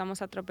cuando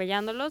estamos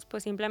atropellándolos?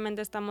 Pues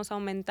simplemente estamos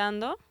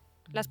aumentando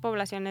las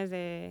poblaciones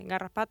de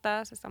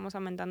garrapatas, estamos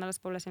aumentando las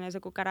poblaciones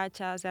de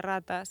cucarachas, de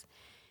ratas,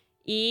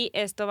 y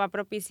esto va a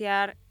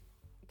propiciar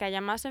que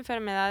haya más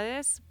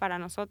enfermedades para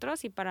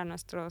nosotros y para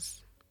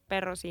nuestros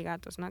perros y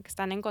gatos, ¿no? Que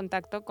están en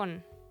contacto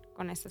con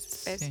estas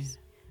especies.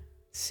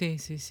 Sí.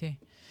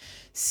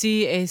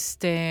 Sí,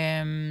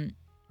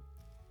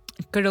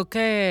 creo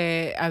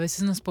que a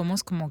veces nos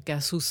podemos como que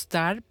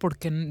asustar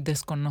porque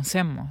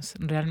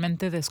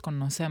realmente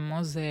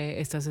desconocemos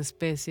de estas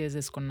especies,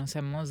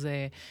 desconocemos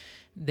de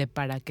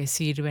para qué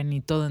sirven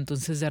y todo.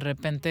 Entonces de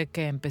repente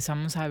que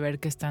empezamos a ver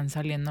que están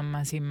saliendo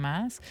más y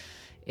más,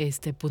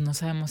 pues no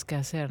sabemos qué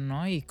hacer,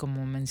 ¿no? Y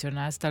como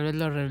mencionabas, tal vez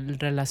lo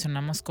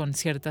relacionamos con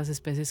ciertas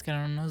especies que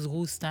no nos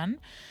gustan,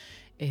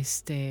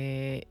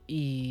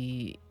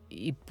 y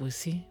pues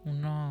sí,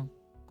 uno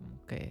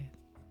como que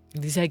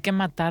dice hay que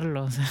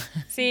matarlos.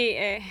 Sí,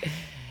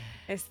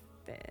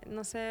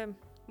 no sé,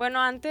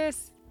 bueno,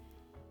 antes,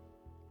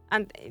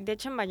 de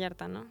hecho en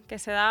Vallarta, ¿no? Que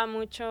se daba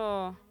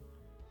mucho,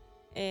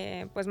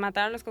 pues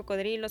matar a los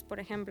cocodrilos, por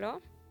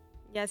ejemplo,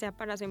 ya sea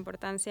para su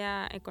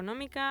importancia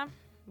económica,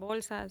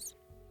 bolsas,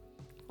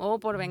 o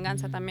por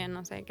venganza también,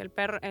 no sé, que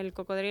el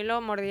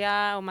cocodrilo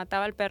mordía o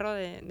mataba al perro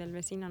del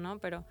vecino, ¿no?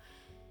 Pero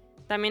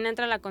también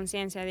entra la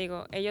conciencia,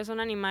 digo, ellos son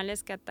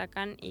animales que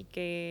atacan y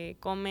que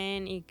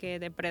comen y que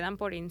depredan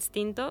por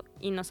instinto,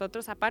 y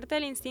nosotros, aparte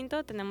del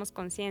instinto, tenemos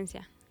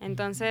conciencia.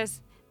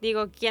 Entonces,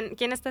 digo,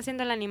 ¿quién está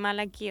haciendo el animal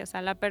aquí? O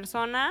sea, la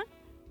persona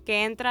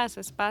que entra a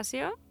su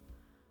espacio,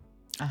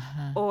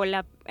 Ajá. o el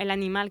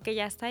animal que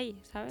ya está ahí,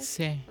 ¿sabes?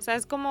 Sí. O sea,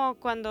 es como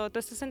cuando tú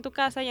estás en tu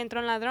casa y entra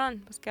un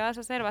ladrón, pues ¿qué vas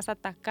a hacer? Vas a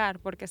atacar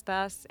porque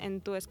estás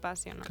en tu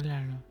espacio, ¿no?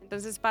 Claro.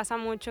 Entonces pasa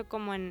mucho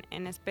como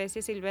en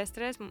especies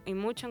silvestres y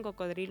mucho en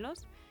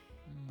cocodrilos.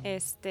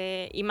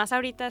 Y más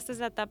ahorita, esta es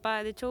la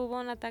etapa, de hecho hubo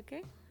un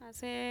ataque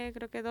hace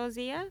creo que 2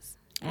 días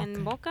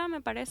en Boca,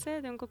 me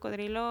parece, de un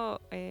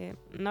cocodrilo,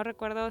 no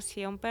recuerdo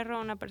si a un perro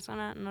o una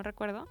persona, no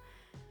recuerdo.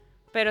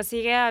 Pero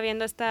sigue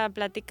habiendo esta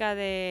plática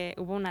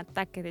hubo un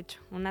ataque, de hecho,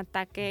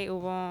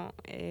 hubo,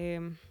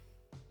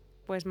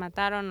 pues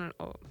mataron,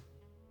 o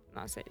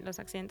no sé, los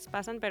accidentes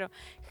pasan, pero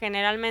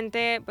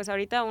generalmente, pues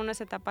ahorita uno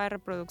es etapa de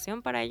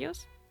reproducción para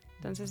ellos,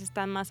 entonces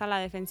están más a la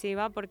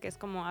defensiva porque es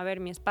como, a ver,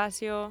 mi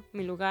espacio,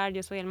 mi lugar,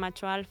 yo soy el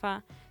macho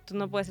alfa, tú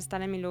no puedes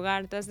estar en mi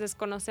lugar. Entonces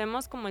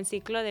desconocemos como el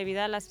ciclo de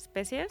vida de las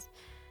especies,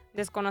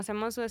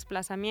 desconocemos su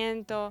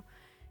desplazamiento,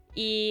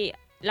 y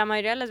la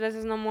mayoría de las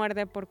veces no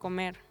muerde por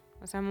comer.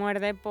 O sea,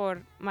 muerde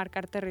por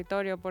marcar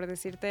territorio, por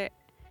decirte,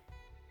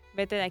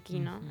 vete de aquí,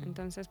 ¿no?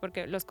 Entonces,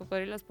 porque los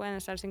cocodrilos pueden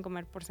estar sin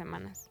comer por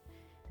semanas.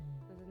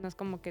 Entonces, no es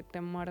como que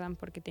te muerdan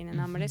porque tienen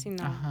hambre,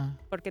 sino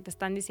porque te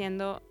están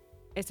diciendo,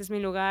 este es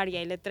mi lugar, y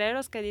hay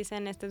letreros que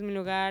dicen, este es mi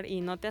lugar,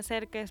 y no te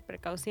acerques,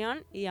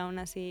 precaución, y aún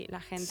así la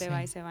gente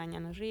va y se baña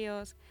en los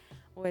ríos,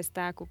 o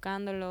está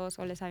cucándolos,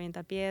 o les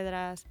avienta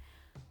piedras.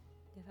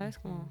 ¿Sabes?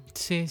 Como...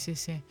 Sí.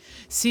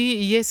 Sí,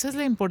 y esa es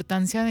la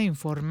importancia de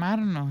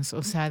informarnos,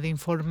 o sea, de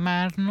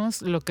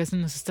informarnos lo que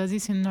nos estás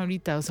diciendo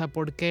ahorita, o sea,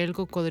 por qué el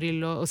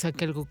cocodrilo, o sea,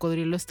 que el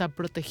cocodrilo está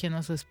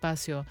protegiendo su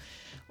espacio,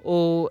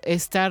 o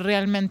está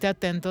realmente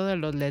atento de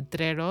los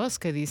letreros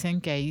que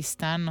dicen que ahí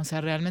están, o sea,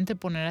 realmente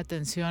poner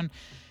atención.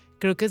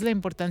 Creo que es la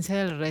importancia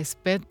del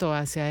respeto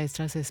hacia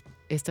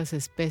estas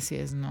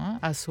especies, ¿no?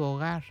 A su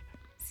hogar.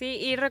 Sí,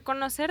 y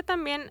reconocer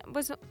también,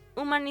 pues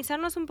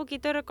humanizarnos un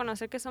poquito y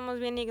reconocer que somos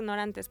bien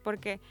ignorantes,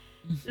 porque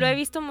lo he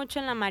visto mucho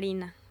en la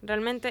marina.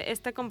 Realmente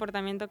este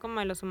comportamiento como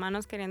de los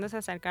humanos queriéndose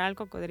acercar al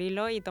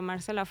cocodrilo y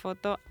tomarse la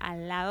foto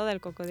al lado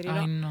del cocodrilo.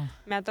 Ay, no.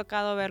 Me ha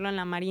tocado verlo en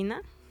la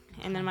marina,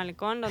 en el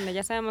malecón, donde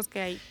ya sabemos que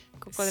hay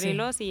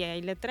cocodrilos y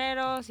hay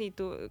letreros y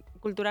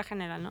cultura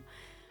general, ¿no?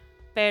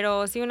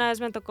 Pero sí, una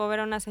vez me tocó ver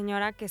a una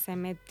señora que se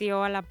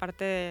metió a la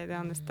parte de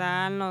donde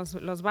están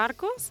los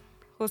barcos,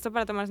 justo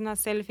para tomarse una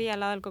selfie al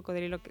lado del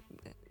cocodrilo,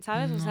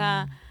 ¿sabes? No. O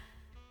sea,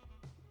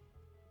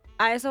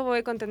 a eso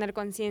voy con tener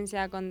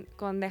conciencia,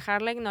 con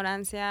dejar la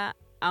ignorancia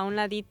a un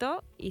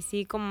ladito y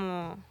sí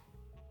como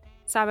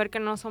saber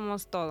que no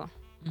somos todo.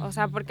 O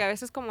sea, porque a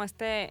veces como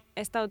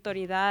esta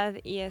autoridad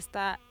y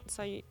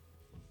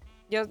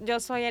yo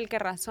soy el que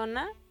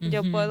razona,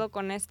 yo puedo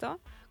con esto,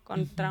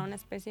 contra una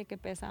especie que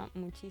pesa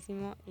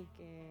muchísimo y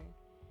que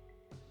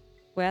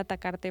puede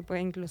atacarte, puede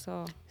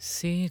incluso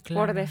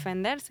por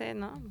defenderse,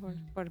 ¿no?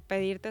 Por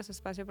pedirte su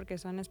espacio, porque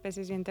son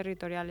especies bien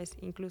territoriales,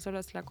 incluso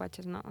los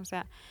tlacuaches, ¿no? O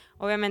sea,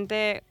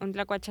 obviamente un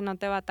tlacuache no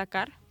te va a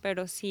atacar,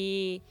 pero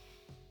sí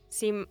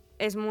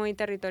es muy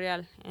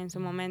territorial en su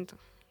momento.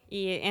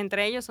 Y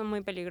entre ellos son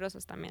muy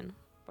peligrosos también, ¿no?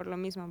 Por lo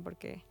mismo,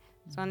 porque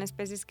son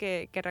especies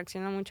que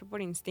reaccionan mucho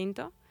por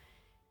instinto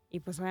y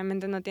pues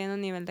obviamente no tienen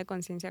un nivel de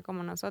conciencia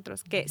como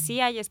nosotros, que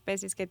sí hay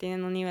especies que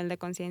tienen un nivel de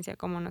conciencia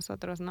como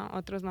nosotros, ¿no?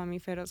 Otros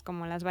mamíferos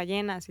como las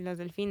ballenas y los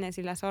delfines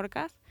y las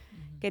orcas,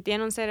 que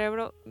tienen un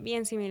cerebro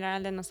bien similar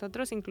al de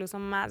nosotros, incluso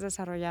más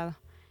desarrollado.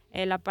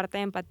 La parte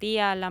de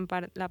empatía, la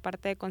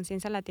parte de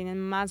conciencia la tienen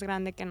más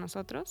grande que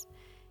nosotros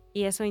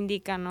y eso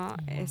indica, ¿no?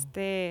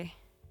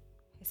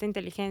 Esta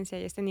inteligencia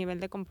y este nivel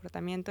de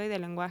comportamiento y de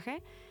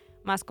lenguaje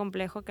más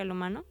complejo que el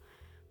humano.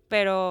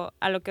 Pero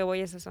a lo que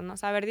voy es eso, ¿no?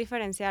 Saber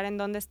diferenciar en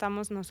dónde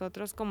estamos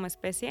nosotros como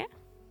especie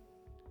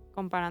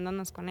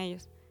comparándonos con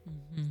ellos.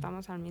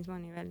 Estamos al mismo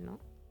nivel, ¿no?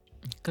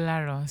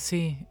 Claro,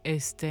 sí.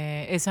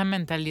 Esa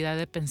mentalidad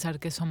de pensar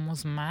que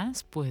somos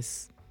más,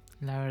 pues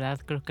la verdad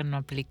creo que no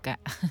aplica.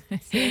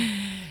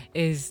 Sí.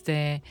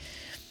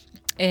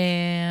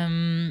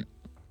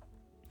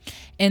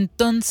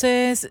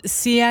 Entonces,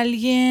 si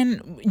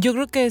alguien, yo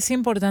creo que es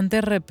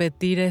importante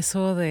repetir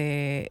eso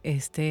de,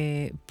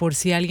 por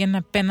si alguien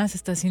apenas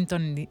está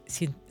sintonizando,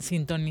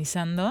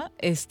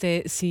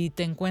 si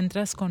te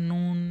encuentras con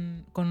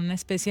una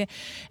especie,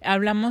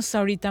 hablamos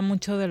ahorita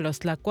mucho de los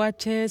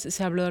tlacuaches,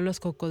 se habló de los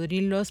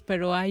cocodrilos,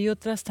 pero hay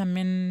otras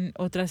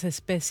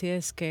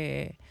especies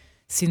que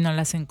si no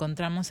las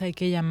encontramos hay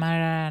que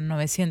llamar a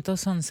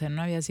 911,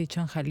 ¿no? Habías dicho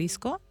en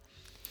Jalisco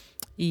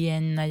y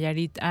en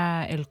Nayarit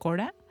el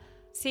cora.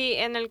 Sí,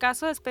 en el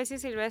caso de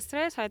especies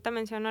silvestres, ahorita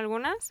menciono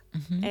algunas,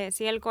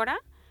 sí, el cora.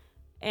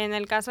 En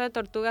el caso de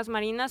tortugas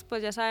marinas,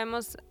 pues ya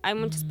sabemos, hay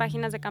muchas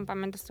páginas de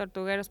campamentos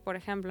tortugueros, por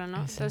ejemplo, ¿no?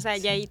 Exacto,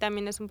 entonces, sí. ahí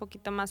también es un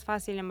poquito más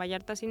fácil. En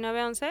Vallarta sí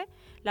 911,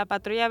 la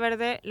patrulla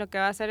verde lo que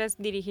va a hacer es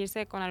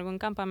dirigirse con algún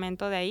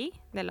campamento de ahí,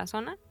 de la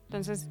zona.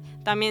 Entonces,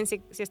 también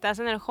si estás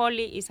en el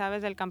Holly y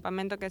sabes del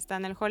campamento que está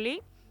en el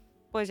Holly,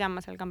 pues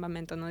llamas al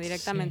campamento, ¿no?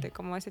 Directamente, sí.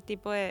 Como ese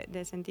tipo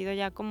de sentido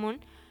ya común.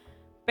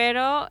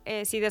 Pero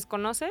si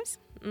desconoces,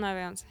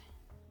 911.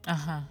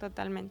 Ajá.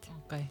 Totalmente.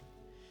 Ok.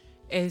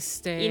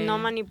 Y no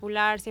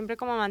manipular, siempre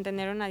como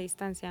mantener una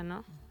distancia,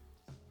 ¿no?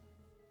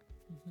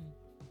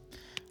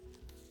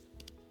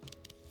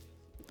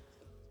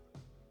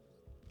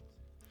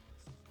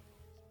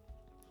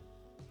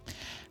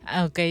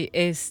 Ok,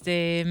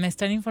 me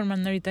están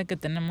informando ahorita que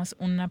tenemos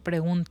una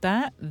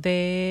pregunta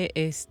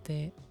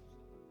de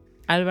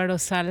Álvaro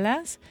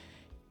Salas.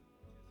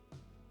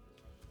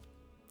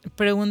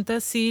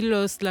 Pregunta si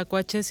los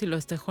tlacuaches y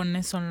los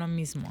tejones son lo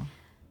mismo.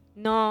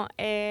 No,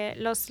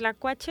 los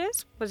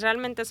tlacuaches pues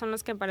realmente son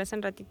los que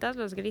parecen ratitas,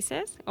 los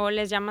grises, o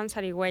les llaman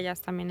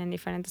zarigüeyas también en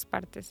diferentes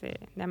partes de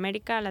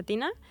América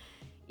Latina.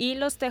 Y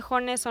los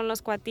tejones son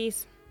los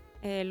cuatís.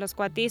 Los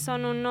cuatís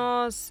son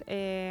unos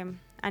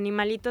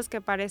animalitos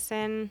que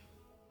parecen...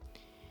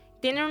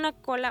 Tienen una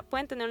cola,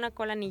 pueden tener una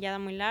cola anillada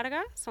muy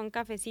larga, son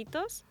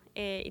cafecitos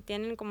y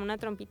tienen como una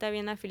trompita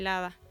bien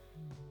afilada.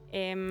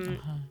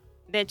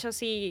 De hecho,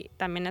 sí,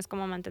 también es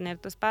como mantener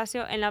tu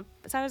espacio.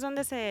 ¿Sabes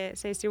dónde se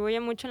distribuye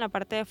mucho? En la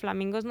parte de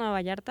Flamingos, Nueva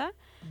Vallarta.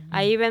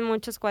 Ahí ven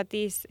muchos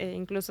cuatís.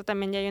 Incluso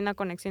también ya hay una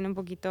conexión un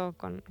poquito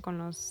con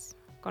los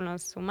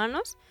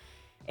humanos.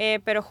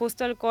 Pero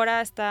justo el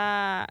cora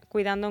está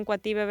cuidando un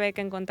cuatí bebé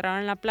que encontraron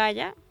en la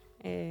playa,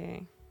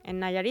 en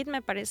Nayarit,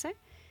 me parece.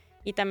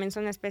 Y también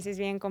son especies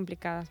bien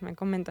complicadas, me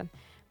comentan.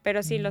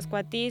 Pero sí, los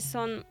cuatís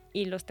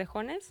y los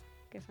tejones,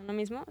 que son lo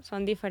mismo,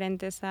 son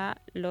diferentes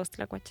a los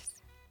tlacuaches.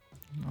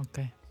 Ok.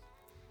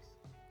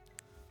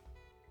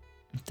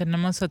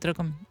 Tenemos otro...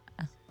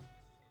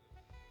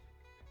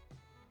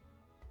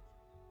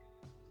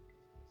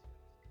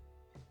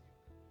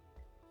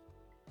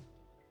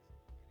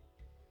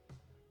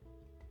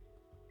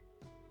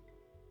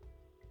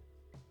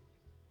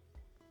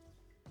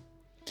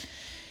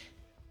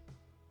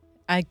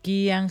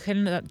 Aquí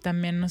Ángel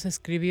también nos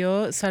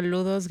escribió,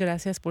 saludos,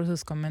 gracias por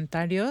sus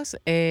comentarios.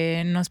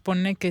 Nos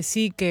pone que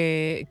sí,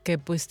 que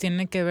pues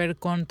tiene que ver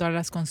con todas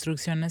las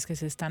construcciones que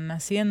se están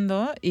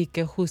haciendo y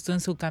que justo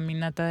en su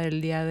caminata del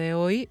día de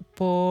hoy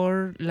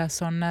por la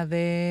zona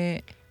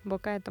de...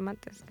 Boca de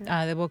Tomates.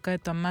 De Boca de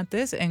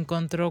Tomates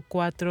encontró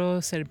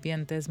 4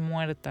 serpientes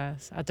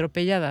muertas,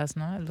 atropelladas,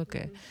 ¿no? Es lo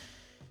que...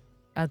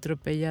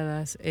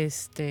 Atropelladas,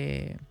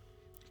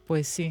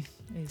 pues sí,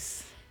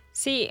 es...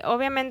 Sí,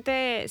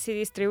 obviamente si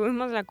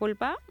distribuimos la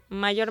culpa,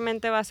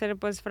 mayormente va a ser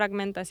pues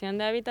fragmentación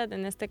de hábitat,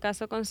 en este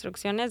caso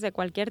construcciones de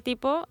cualquier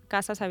tipo,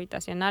 casas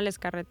habitacionales,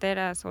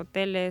 carreteras,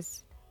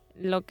 hoteles,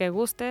 lo que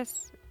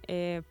gustes,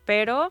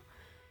 pero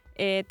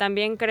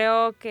también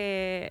creo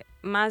que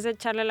más de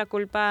echarle la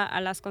culpa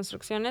a las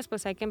construcciones,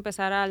 pues hay que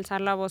empezar a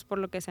alzar la voz por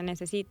lo que se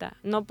necesita.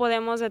 No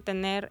podemos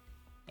detener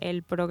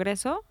el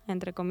progreso,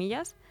 entre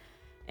comillas,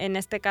 en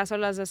este caso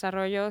los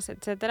desarrollos,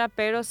 etcétera,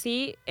 pero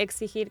sí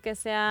exigir que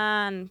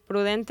sean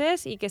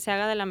prudentes y que se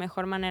haga de la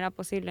mejor manera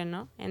posible,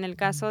 ¿no? En el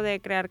caso de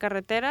crear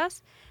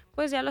carreteras,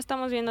 pues ya lo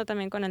estamos viendo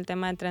también con el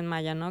tema de Tren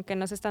Maya, ¿no? Que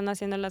no se están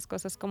haciendo las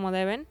cosas como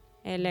deben,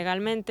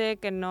 legalmente,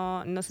 que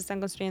no se están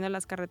construyendo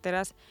las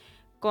carreteras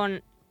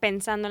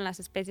pensando en las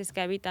especies que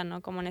habitan,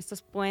 ¿no? Como en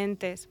estos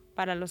puentes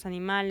para los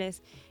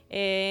animales.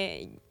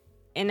 En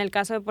el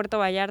caso de Puerto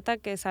Vallarta,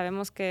 que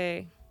sabemos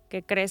que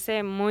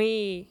crece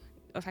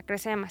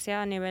crece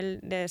demasiado a nivel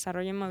de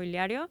desarrollo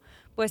inmobiliario,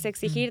 pues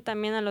exigir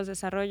también a los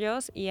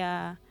desarrollos y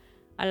a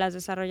las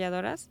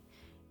desarrolladoras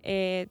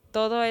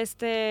todo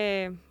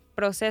este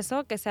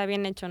proceso que sea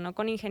bien hecho, ¿no?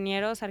 Con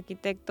ingenieros,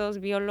 arquitectos,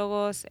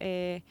 biólogos,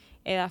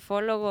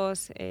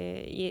 edafólogos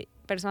y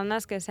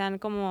personas que sean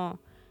como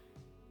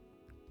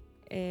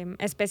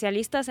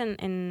especialistas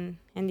en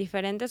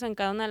diferentes o en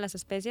cada una de las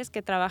especies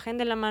que trabajen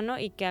de la mano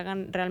y que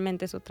hagan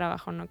realmente su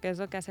trabajo, ¿no? Que es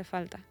lo que hace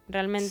falta.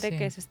 Realmente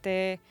que se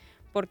esté,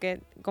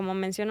 porque como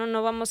menciono,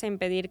 no vamos a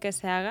impedir que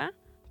se haga,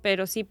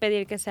 pero sí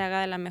pedir que se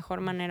haga de la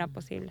mejor manera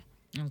posible.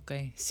 Ok,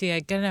 sí,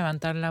 hay que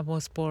levantar la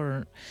voz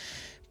por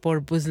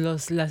pues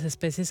las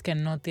especies que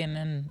no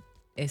tienen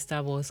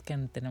esta voz que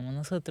tenemos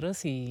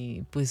nosotros,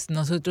 y pues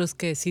nosotros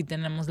que sí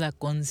tenemos la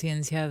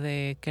conciencia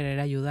de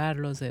querer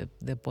ayudarlos,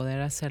 de poder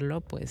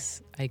hacerlo,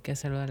 pues hay que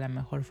hacerlo de la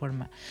mejor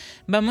forma.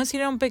 Vamos a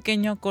ir a un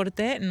pequeño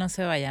corte, no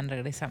se vayan,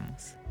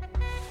 regresamos.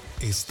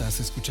 Estás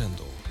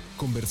escuchando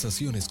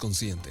Conversaciones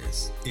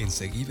Conscientes.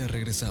 Enseguida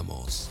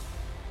regresamos.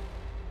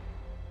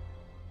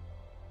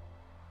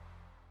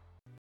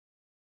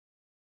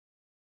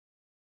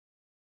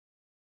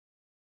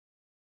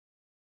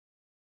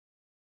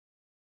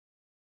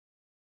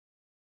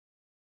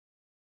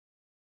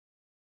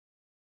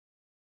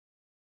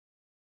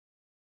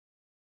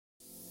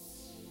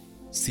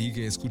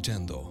 Sigue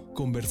escuchando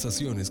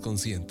Conversaciones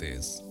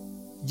Conscientes.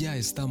 Ya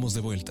estamos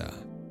de vuelta.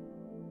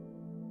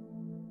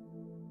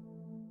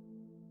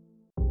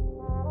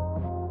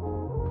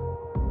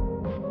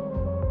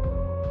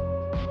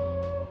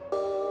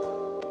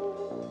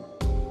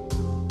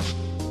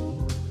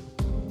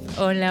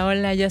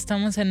 Hola, ya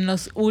estamos en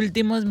los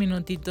últimos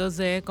minutitos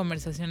de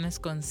Conversaciones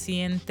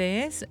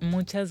Conscientes.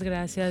 Muchas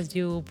gracias,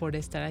 Yu, por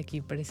estar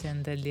aquí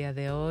presente el día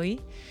de hoy,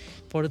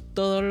 por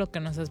todo lo que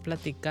nos has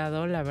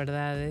platicado. La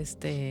verdad,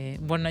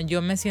 bueno,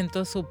 yo me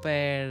siento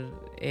súper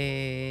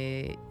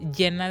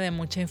llena de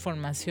mucha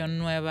información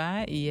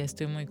nueva y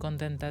estoy muy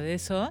contenta de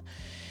eso.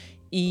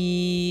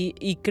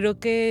 Y creo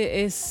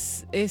que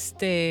es,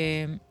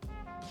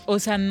 o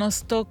sea,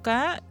 nos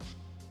toca...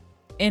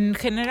 En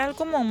general,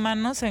 como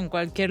humanos, en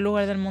cualquier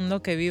lugar del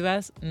mundo que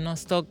vivas,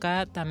 nos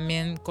toca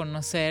también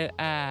conocer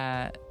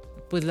a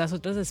pues las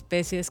otras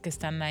especies que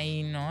están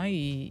ahí, ¿no?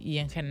 Y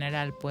en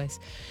general, pues.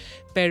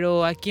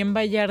 Pero aquí en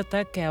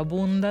Vallarta, que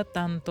abunda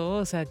tanto,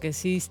 o sea, que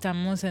sí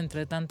estamos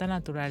entre tanta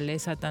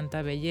naturaleza,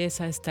 tanta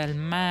belleza, está el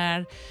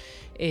mar,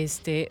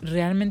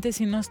 realmente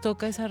sí nos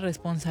toca esa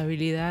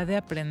responsabilidad de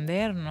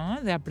aprender, ¿no?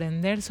 De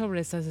aprender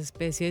sobre estas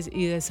especies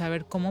y de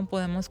saber cómo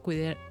podemos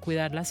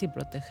cuidarlas y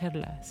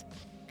protegerlas.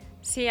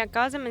 Sí,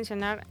 acabas de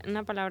mencionar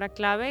una palabra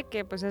clave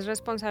que pues es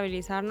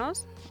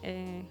responsabilizarnos.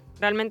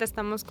 Realmente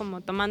estamos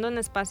como tomando un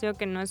espacio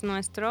que no es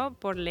nuestro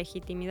por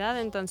legitimidad,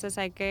 entonces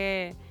hay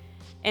que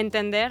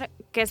entender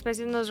qué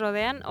especies nos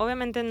rodean.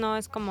 Obviamente no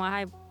es como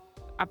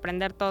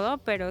aprender todo,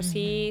 pero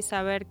sí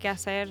saber qué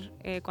hacer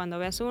cuando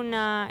veas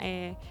una.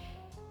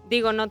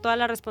 Digo, no toda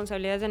la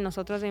responsabilidad es de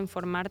nosotros de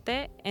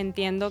informarte.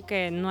 Entiendo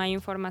que no hay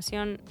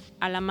información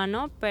a la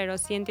mano, pero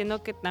sí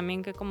entiendo que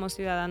también que como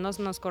ciudadanos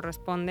nos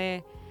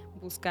corresponde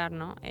buscar,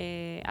 ¿no?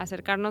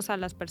 Acercarnos a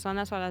las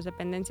personas o a las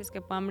dependencias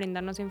que puedan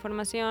brindarnos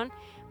información,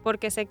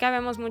 porque sé que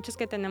habemos muchos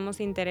que tenemos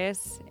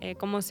interés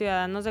como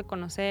ciudadanos de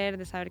conocer,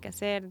 de saber qué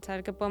hacer, de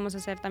saber qué podemos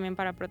hacer también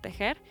para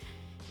proteger,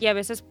 y a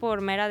veces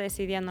por mera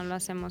desidia no lo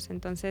hacemos.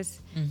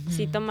 Entonces,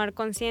 sí tomar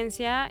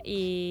conciencia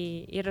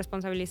y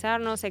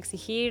responsabilizarnos,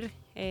 exigir,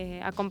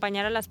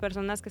 acompañar a las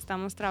personas que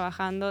estamos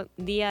trabajando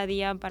día a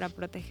día para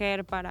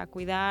proteger, para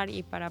cuidar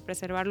y para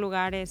preservar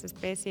lugares,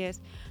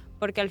 especies,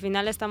 porque al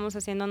final estamos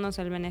haciéndonos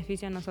el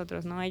beneficio a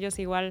nosotros, ¿no? Ellos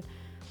igual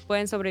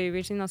pueden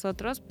sobrevivir sin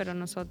nosotros, pero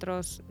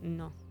nosotros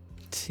no.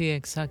 Sí,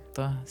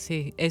 exacto.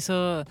 Sí,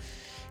 eso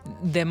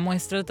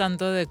demuestra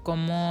tanto de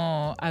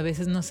cómo a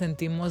veces nos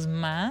sentimos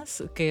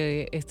más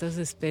que estas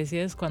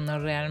especies cuando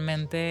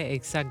realmente,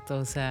 exacto,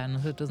 o sea,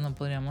 nosotros no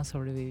podríamos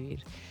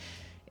sobrevivir.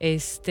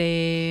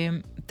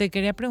 Te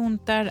quería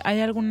preguntar,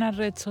 ¿hay alguna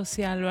red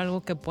social o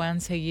algo que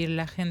puedan seguir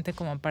la gente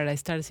como para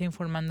estarse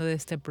informando de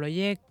este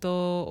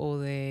proyecto o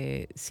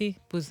de, sí,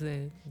 pues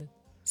de...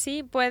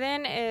 Sí,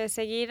 pueden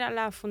seguir a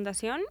la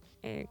fundación,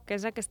 que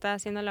es la que está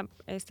haciendo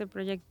este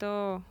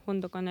proyecto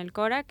junto con el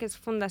Cora, que es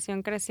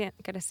Fundación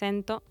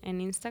Crescento en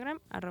Instagram,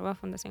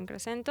 @Fundación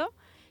Crescento,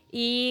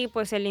 y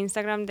pues el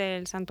Instagram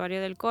del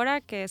Santuario del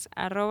Cora, que es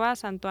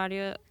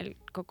 @Santuario el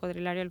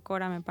Cocodrilario el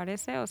Cora, me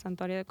parece, o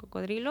Santuario de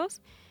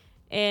Cocodrilos.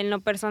 En lo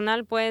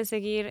personal pueden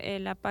seguir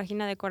la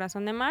página de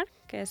Corazón de Mar,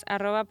 que es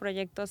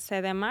 @Proyecto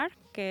CDMar,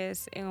 que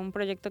es un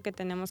proyecto que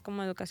tenemos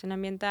como educación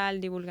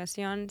ambiental,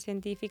 divulgación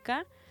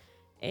científica.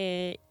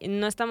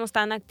 No estamos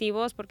tan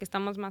activos porque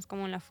estamos más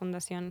como en la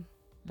fundación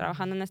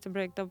trabajando en este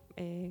proyecto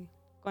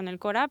con el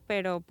Cora,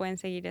 pero pueden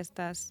seguir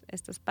estas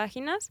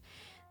páginas.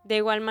 De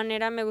igual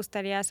manera, me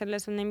gustaría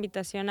hacerles una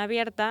invitación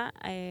abierta.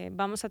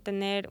 Vamos a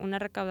tener una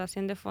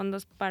recaudación de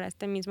fondos para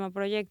este mismo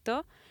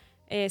proyecto.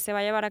 Se va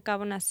a llevar a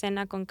cabo una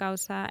cena con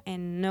causa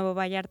en Nuevo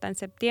Vallarta en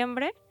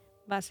septiembre.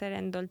 Va a ser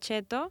en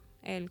Dolcetto.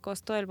 El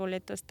costo del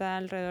boleto está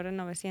alrededor de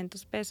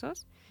 900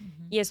 pesos.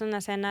 Y es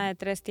una cena de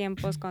 3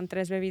 tiempos con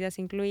 3 bebidas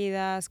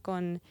incluidas,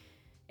 con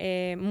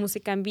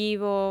música en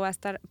vivo. Va a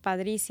estar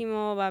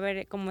padrísimo. Va a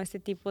haber como este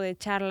tipo de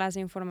charlas,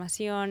 de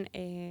información.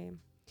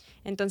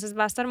 Entonces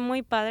va a estar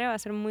muy padre, va a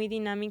ser muy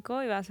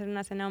dinámico y va a ser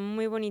una cena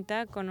muy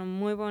bonita con un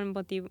muy buen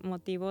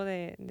motivo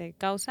de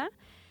causa.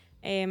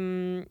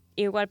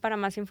 Igual para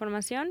más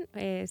información,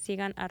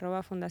 sigan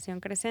 @Fundación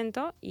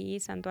Crescento y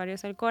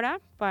Santuarios El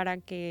Cora para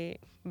que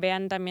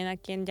vean también a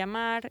quién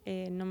llamar,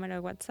 número de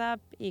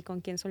WhatsApp y con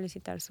quién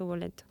solicitar su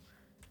boleto.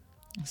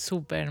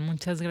 Súper,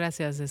 muchas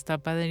gracias, está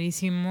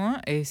padrísimo.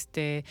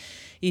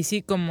 Y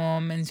sí, como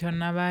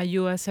mencionaba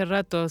yo hace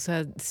rato, o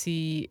sea,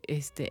 si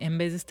en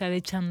vez de estar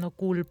echando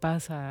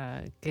culpas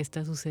a qué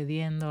está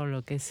sucediendo o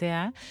lo que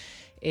sea,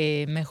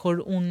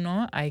 mejor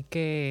uno hay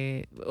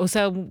que, o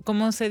sea,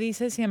 como se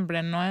dice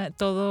siempre, ¿no?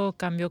 Todo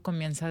cambio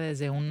comienza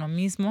desde uno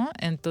mismo,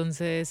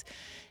 entonces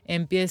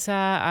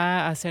empieza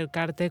a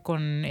acercarte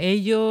con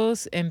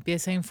ellos,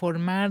 empieza a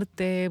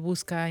informarte,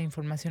 busca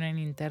información en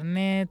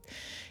internet,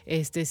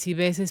 si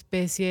ves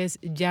especies,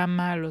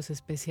 llama a los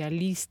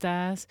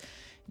especialistas,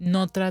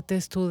 no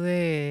trates tú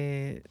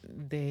de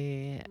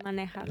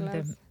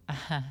manejarlas.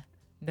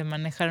 De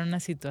manejar una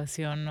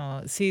situación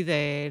o sí,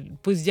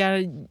 pues ya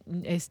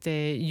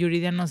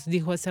Yuridia nos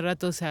dijo hace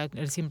rato, o sea,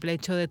 el simple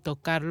hecho de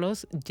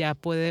tocarlos ya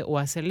puede o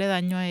hacerle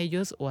daño a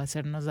ellos o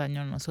hacernos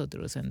daño a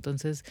nosotros.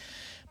 Entonces,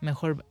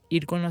 mejor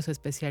ir con los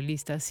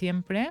especialistas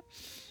siempre.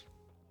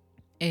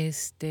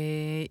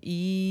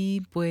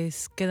 Y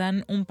pues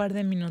quedan un par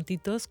de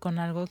minutitos con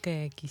algo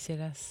que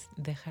quisieras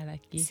dejar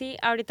aquí. Sí,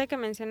 ahorita que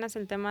mencionas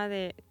el tema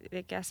de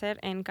qué hacer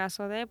en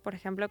caso de, por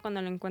ejemplo,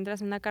 cuando lo encuentras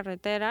en una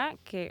carretera,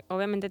 que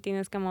obviamente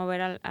tienes que mover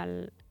a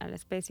la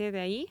especie de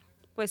ahí,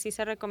 pues sí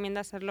se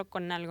recomienda hacerlo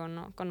con algo,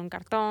 ¿no? Con un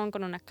cartón,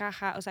 con una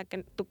caja, o sea,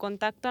 que tu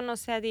contacto no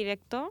sea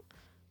directo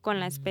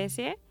con la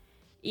especie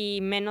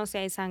y menos si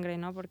hay sangre,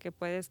 ¿no? Porque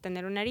puedes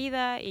tener una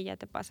herida y ya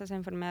te pasas a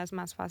enfermedades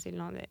más fácil,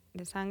 ¿no?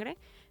 De sangre.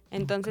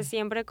 Entonces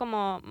siempre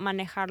como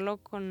manejarlo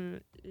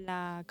con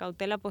la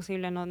cautela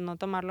posible, no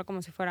tomarlo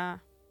como si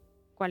fuera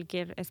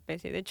cualquier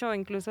especie. De hecho,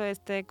 incluso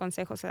este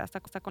consejo se da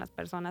hasta con las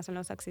personas en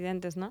los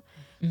accidentes, ¿no?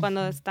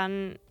 Cuando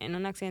están en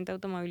un accidente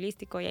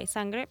automovilístico y hay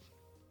sangre,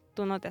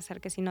 tú no te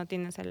acerques si no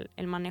tienes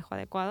el manejo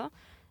adecuado.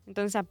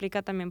 Entonces se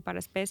aplica también para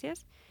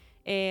especies.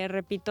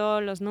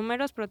 Repito los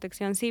números: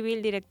 Protección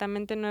Civil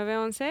directamente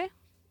 911.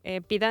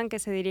 Pidan que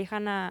se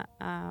dirijan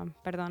a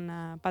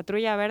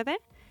Patrulla Verde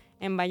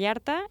en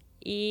Vallarta,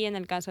 y en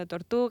el caso de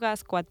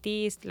tortugas,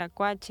 cuatís,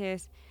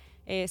 tlacuaches,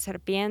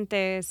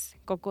 serpientes,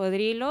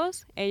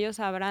 cocodrilos, ellos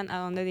sabrán a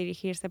dónde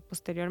dirigirse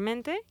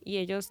posteriormente y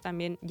ellos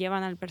también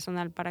llevan al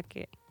personal para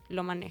que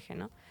lo maneje,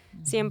 ¿no?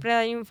 Siempre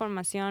hay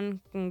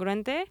información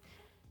congruente,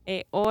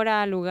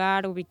 hora,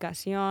 lugar,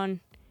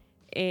 ubicación,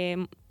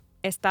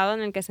 estado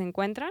en el que se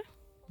encuentra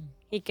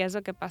y qué es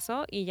lo que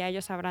pasó, y ya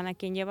ellos sabrán a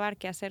quién llevar,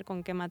 qué hacer,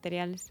 con qué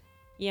materiales.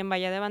 Y en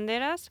Bahía de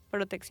Banderas,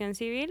 Protección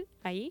Civil,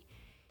 ahí,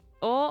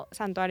 o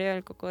Santuario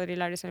del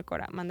Cocodrilario El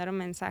Cora. Mandar un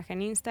mensaje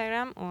en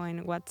Instagram o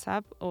en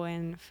WhatsApp o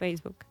en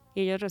Facebook.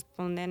 Y ellos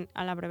responden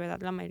a la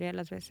brevedad la mayoría de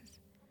las veces.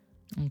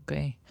 Ok.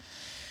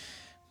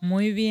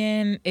 Muy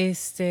bien,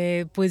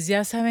 pues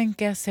ya saben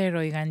qué hacer,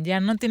 oigan, ya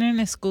no tienen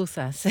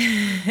excusas.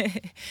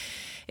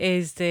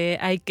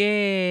 Hay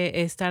que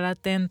estar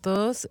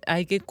atentos,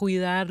 hay que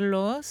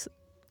cuidarlos.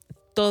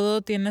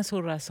 Todo tiene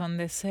su razón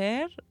de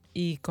ser.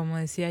 Y como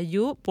decía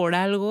Yu, por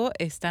algo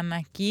están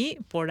aquí,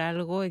 por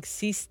algo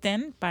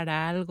existen,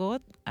 para algo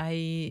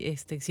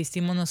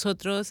existimos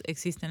nosotros,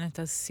 existen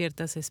estas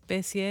ciertas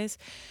especies,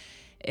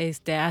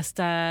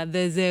 hasta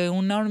desde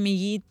una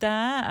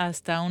hormiguita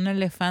hasta un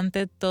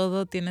elefante,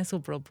 todo tiene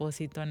su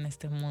propósito en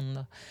este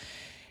mundo.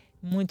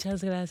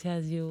 Muchas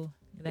gracias, Yu.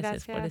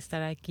 Gracias por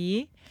estar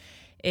aquí.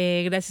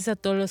 Gracias a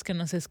todos los que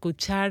nos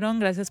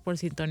escucharon, gracias por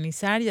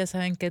sintonizar. Ya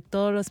saben que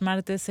todos los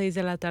martes 6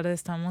 de la tarde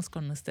estamos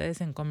con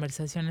ustedes en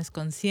Conversaciones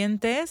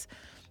Conscientes.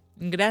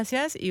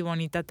 Gracias y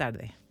bonita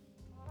tarde.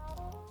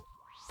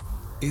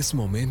 Es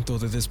momento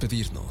de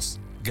despedirnos.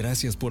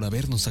 Gracias por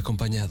habernos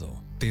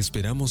acompañado. Te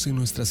esperamos en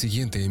nuestra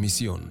siguiente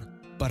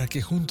emisión para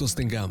que juntos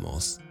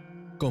tengamos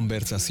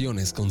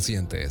Conversaciones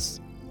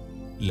Conscientes.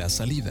 La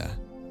salida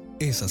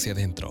es hacia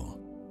adentro.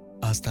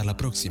 Hasta la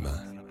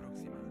próxima.